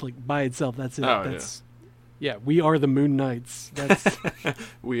like by itself. That's it. Oh, That's we are the Moon Knights. That's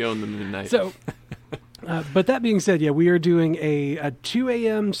We own the Moon Knight. so. But that being said, we are doing a 2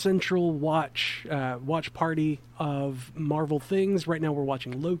 a.m. Central watch party of Marvel things. Right now we're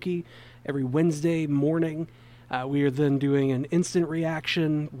watching Loki every Wednesday morning. We are then doing an instant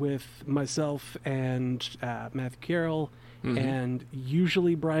reaction with myself and Matthew Carroll and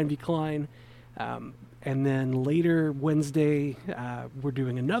usually Brian V. Klein. And then later Wednesday, we're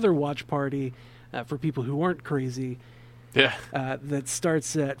doing another watch party for people who aren't crazy. Yeah. That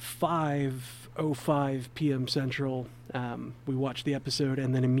starts at 5:05 p.m. Central. We watch the episode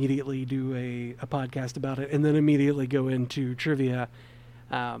and then immediately do a podcast about it, and then immediately go into trivia,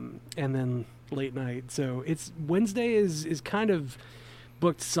 and then late night. So it's Wednesday is kind of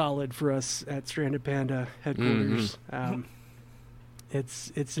booked solid for us at Stranded Panda headquarters.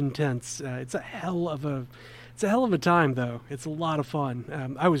 It's intense. It's a hell of a time, though. It's a lot of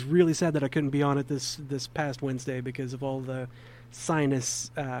fun. I was really sad that I couldn't be on it this past Wednesday because of all the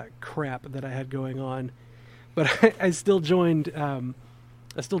sinus crap that I had going on. But I still joined.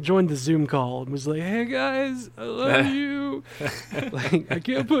 I still joined the Zoom call and was like, "Hey guys, I love you. Like, I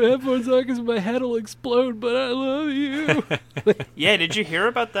can't put headphones on because my head will explode, but I love you." Yeah, did you hear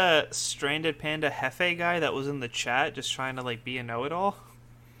about that Stranded Panda Hefe guy that was in the chat just trying to be a know-it-all?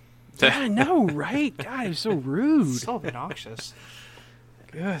 Yeah, I know, right? God, he's so rude. So obnoxious.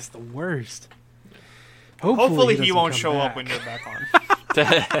 God, it's the worst. Hopefully he doesn't won't come show back. up when you're back on.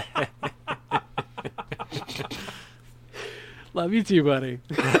 Love you too, buddy.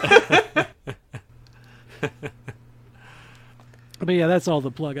 But yeah, that's all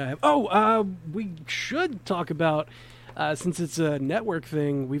the plug I have. Oh, we should talk about since it's a network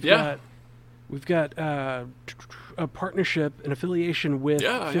thing. We've got a partnership, an affiliation with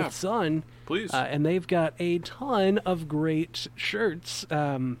Fifth Sun. Please. And they've got a ton of great shirts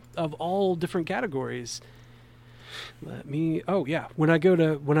of all different categories. When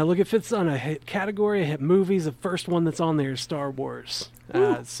I look at Fifth Sun, I hit category, I hit movies. The first one that's on there is Star Wars.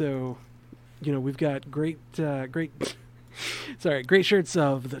 So, we've got great shirts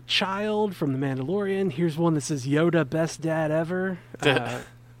of The Child from The Mandalorian. Here's one that says Yoda, best dad ever.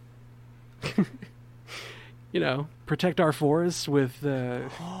 Protect our forests with They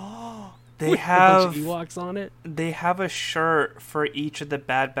with have a bunch of Ewoks on it. They have a shirt for each of the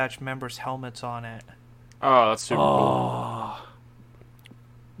Bad Batch members' helmets on it. Oh, that's super cool.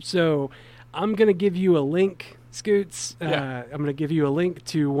 So I'm going to give you a link, Scoots. I'm going to give you a link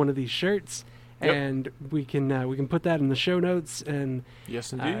to one of these shirts, and we can put that in the show notes, and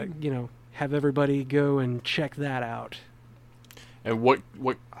yes, indeed. Have everybody go and check that out. And what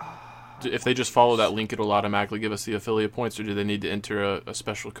if they just follow that link, it'll automatically give us the affiliate points, or do they need to enter a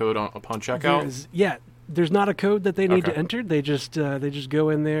special code upon checkout? There's not a code that they need to enter. They just go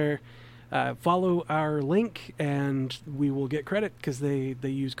in there. follow our link, and we will get credit because they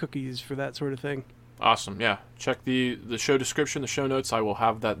use cookies for that sort of thing. Awesome. Yeah. Check the show description, the show notes. I will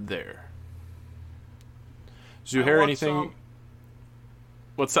have that there. Zuhair, anything? Some.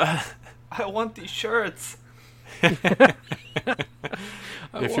 What's that? I want these shirts. If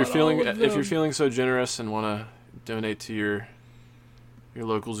you're feeling so generous and want to donate to your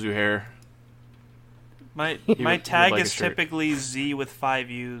local Zuhair, my would tag like is typically Z with 5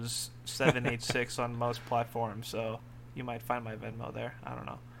 U's 786 on most platforms, so you might find my Venmo there. I don't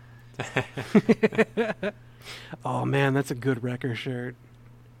know. Oh man, that's a good Wrecker shirt.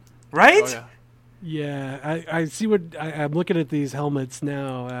 Right? Oh, yeah. Yeah, I see what I'm looking at these helmets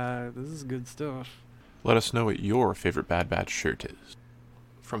now. This is good stuff. Let us know what your favorite Bad Batch shirt is.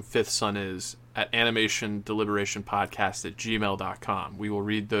 From Fifth Son is at animationdeliberationpodcast@gmail.com. We will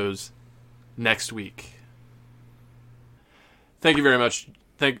read those next week. Thank you very much.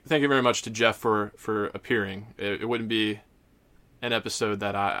 Thank you very much to Jeff for appearing. It wouldn't be an episode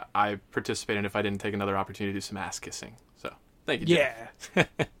that I participate in if I didn't take another opportunity to do some ass kissing. So thank you, Jeff. Yeah.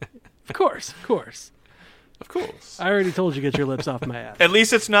 Of course. Of course. I already told you, get your lips off my ass. At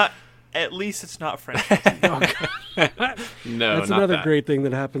least it's not French. No, that's not another that. great thing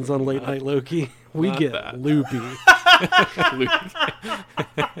that happens on Late Night Loki. We Not get that. loopy.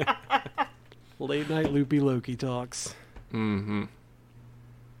 Late Night Loopy Loki talks. Mm-hmm.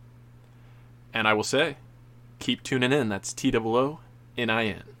 And I will say, keep tuning in. That's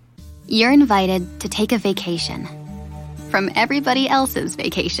TOONIN. You're invited to take a vacation from everybody else's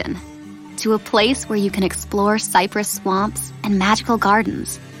vacation to a place where you can explore cypress swamps and magical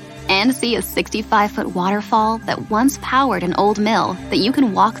gardens and see a 65-foot waterfall that once powered an old mill that you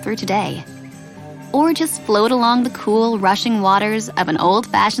can walk through today. Or just float along the cool, rushing waters of an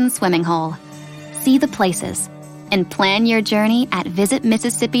old-fashioned swimming hole. See the places and plan your journey at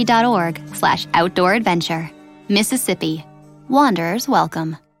visitmississippi.org/outdoor adventure. Mississippi. Wanderers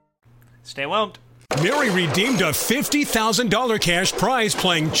welcome. Stay wound. Mary redeemed a $50,000 cash prize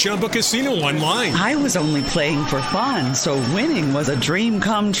playing Chumba Casino online. I was only playing for fun, so winning was a dream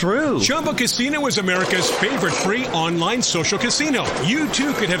come true. Chumba Casino is America's favorite free online social casino. You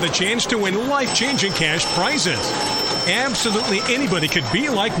too could have the chance to win life-changing cash prizes. Absolutely anybody could be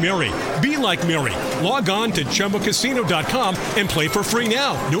like Mary. Be like Mary. Log on to ChumbaCasino.com and play for free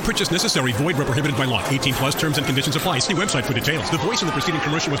now. No purchase necessary. Void where prohibited by law. 18 plus terms and conditions apply. See website for details. The voice in the preceding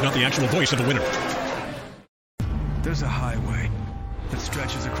commercial was not the actual voice of the winner. There's a highway that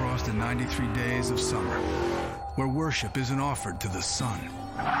stretches across the 93 days of summer, where worship isn't offered to the sun,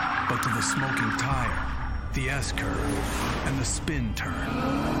 but to the smoking tire, the S-curve, and the spin turn.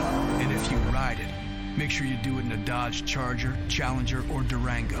 And if you ride it, make sure you do it in a Dodge Charger, Challenger, or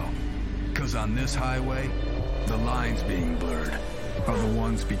Durango. Because on this highway, the lines being blurred are the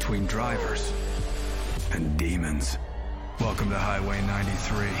ones between drivers and demons. Welcome to Highway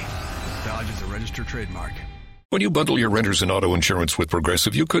 93. Dodge is a registered trademark. When you bundle your renters and auto insurance with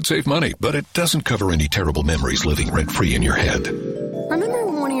Progressive, you could save money, but it doesn't cover any terrible memories living rent-free in your head. Remember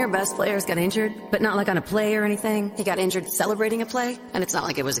when one of your best players got injured, but not like on a play or anything? He got injured celebrating a play, and it's not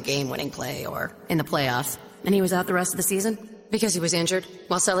like it was a game-winning play or in the playoffs. And he was out the rest of the season because he was injured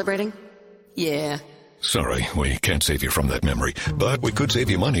while celebrating? Yeah. Sorry, we can't save you from that memory, but we could save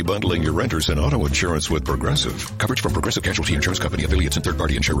you money bundling your renters and auto insurance with Progressive. Coverage from Progressive Casualty Insurance Company, affiliates, and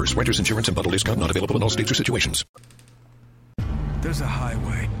third-party insurers. Renters insurance and bundle discount not available in all states or situations. There's a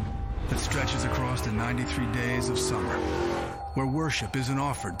highway that stretches across the 93 days of summer, where worship isn't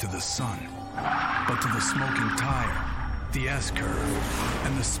offered to the sun, but to the smoking tire, the S-curve,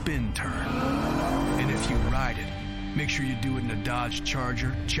 and the spin turn. And if you ride it, make sure you do it in a Dodge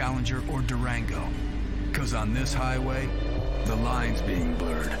Charger, Challenger, or Durango. Because on this highway, the lines being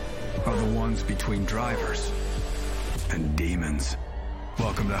blurred are the ones between drivers and demons.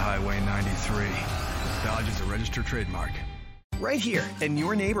 Welcome to Highway 93. Dodge is a registered trademark. Right here in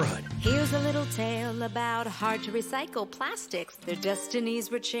your neighborhood. Here's a little tale about hard-to-recycle plastics. Their destinies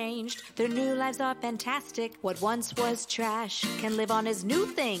were changed. Their new lives are fantastic. What once was trash can live on as new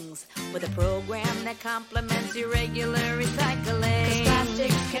things with a program that complements your regular recycling. 'Cause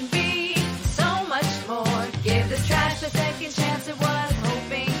plastics can be so much more. Give this trash the second chance it was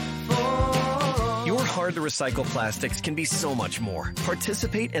hoping for. Your hard-to-recycle plastics can be so much more.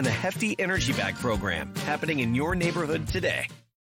 Participate in the Hefty Energy Bag program happening in your neighborhood today.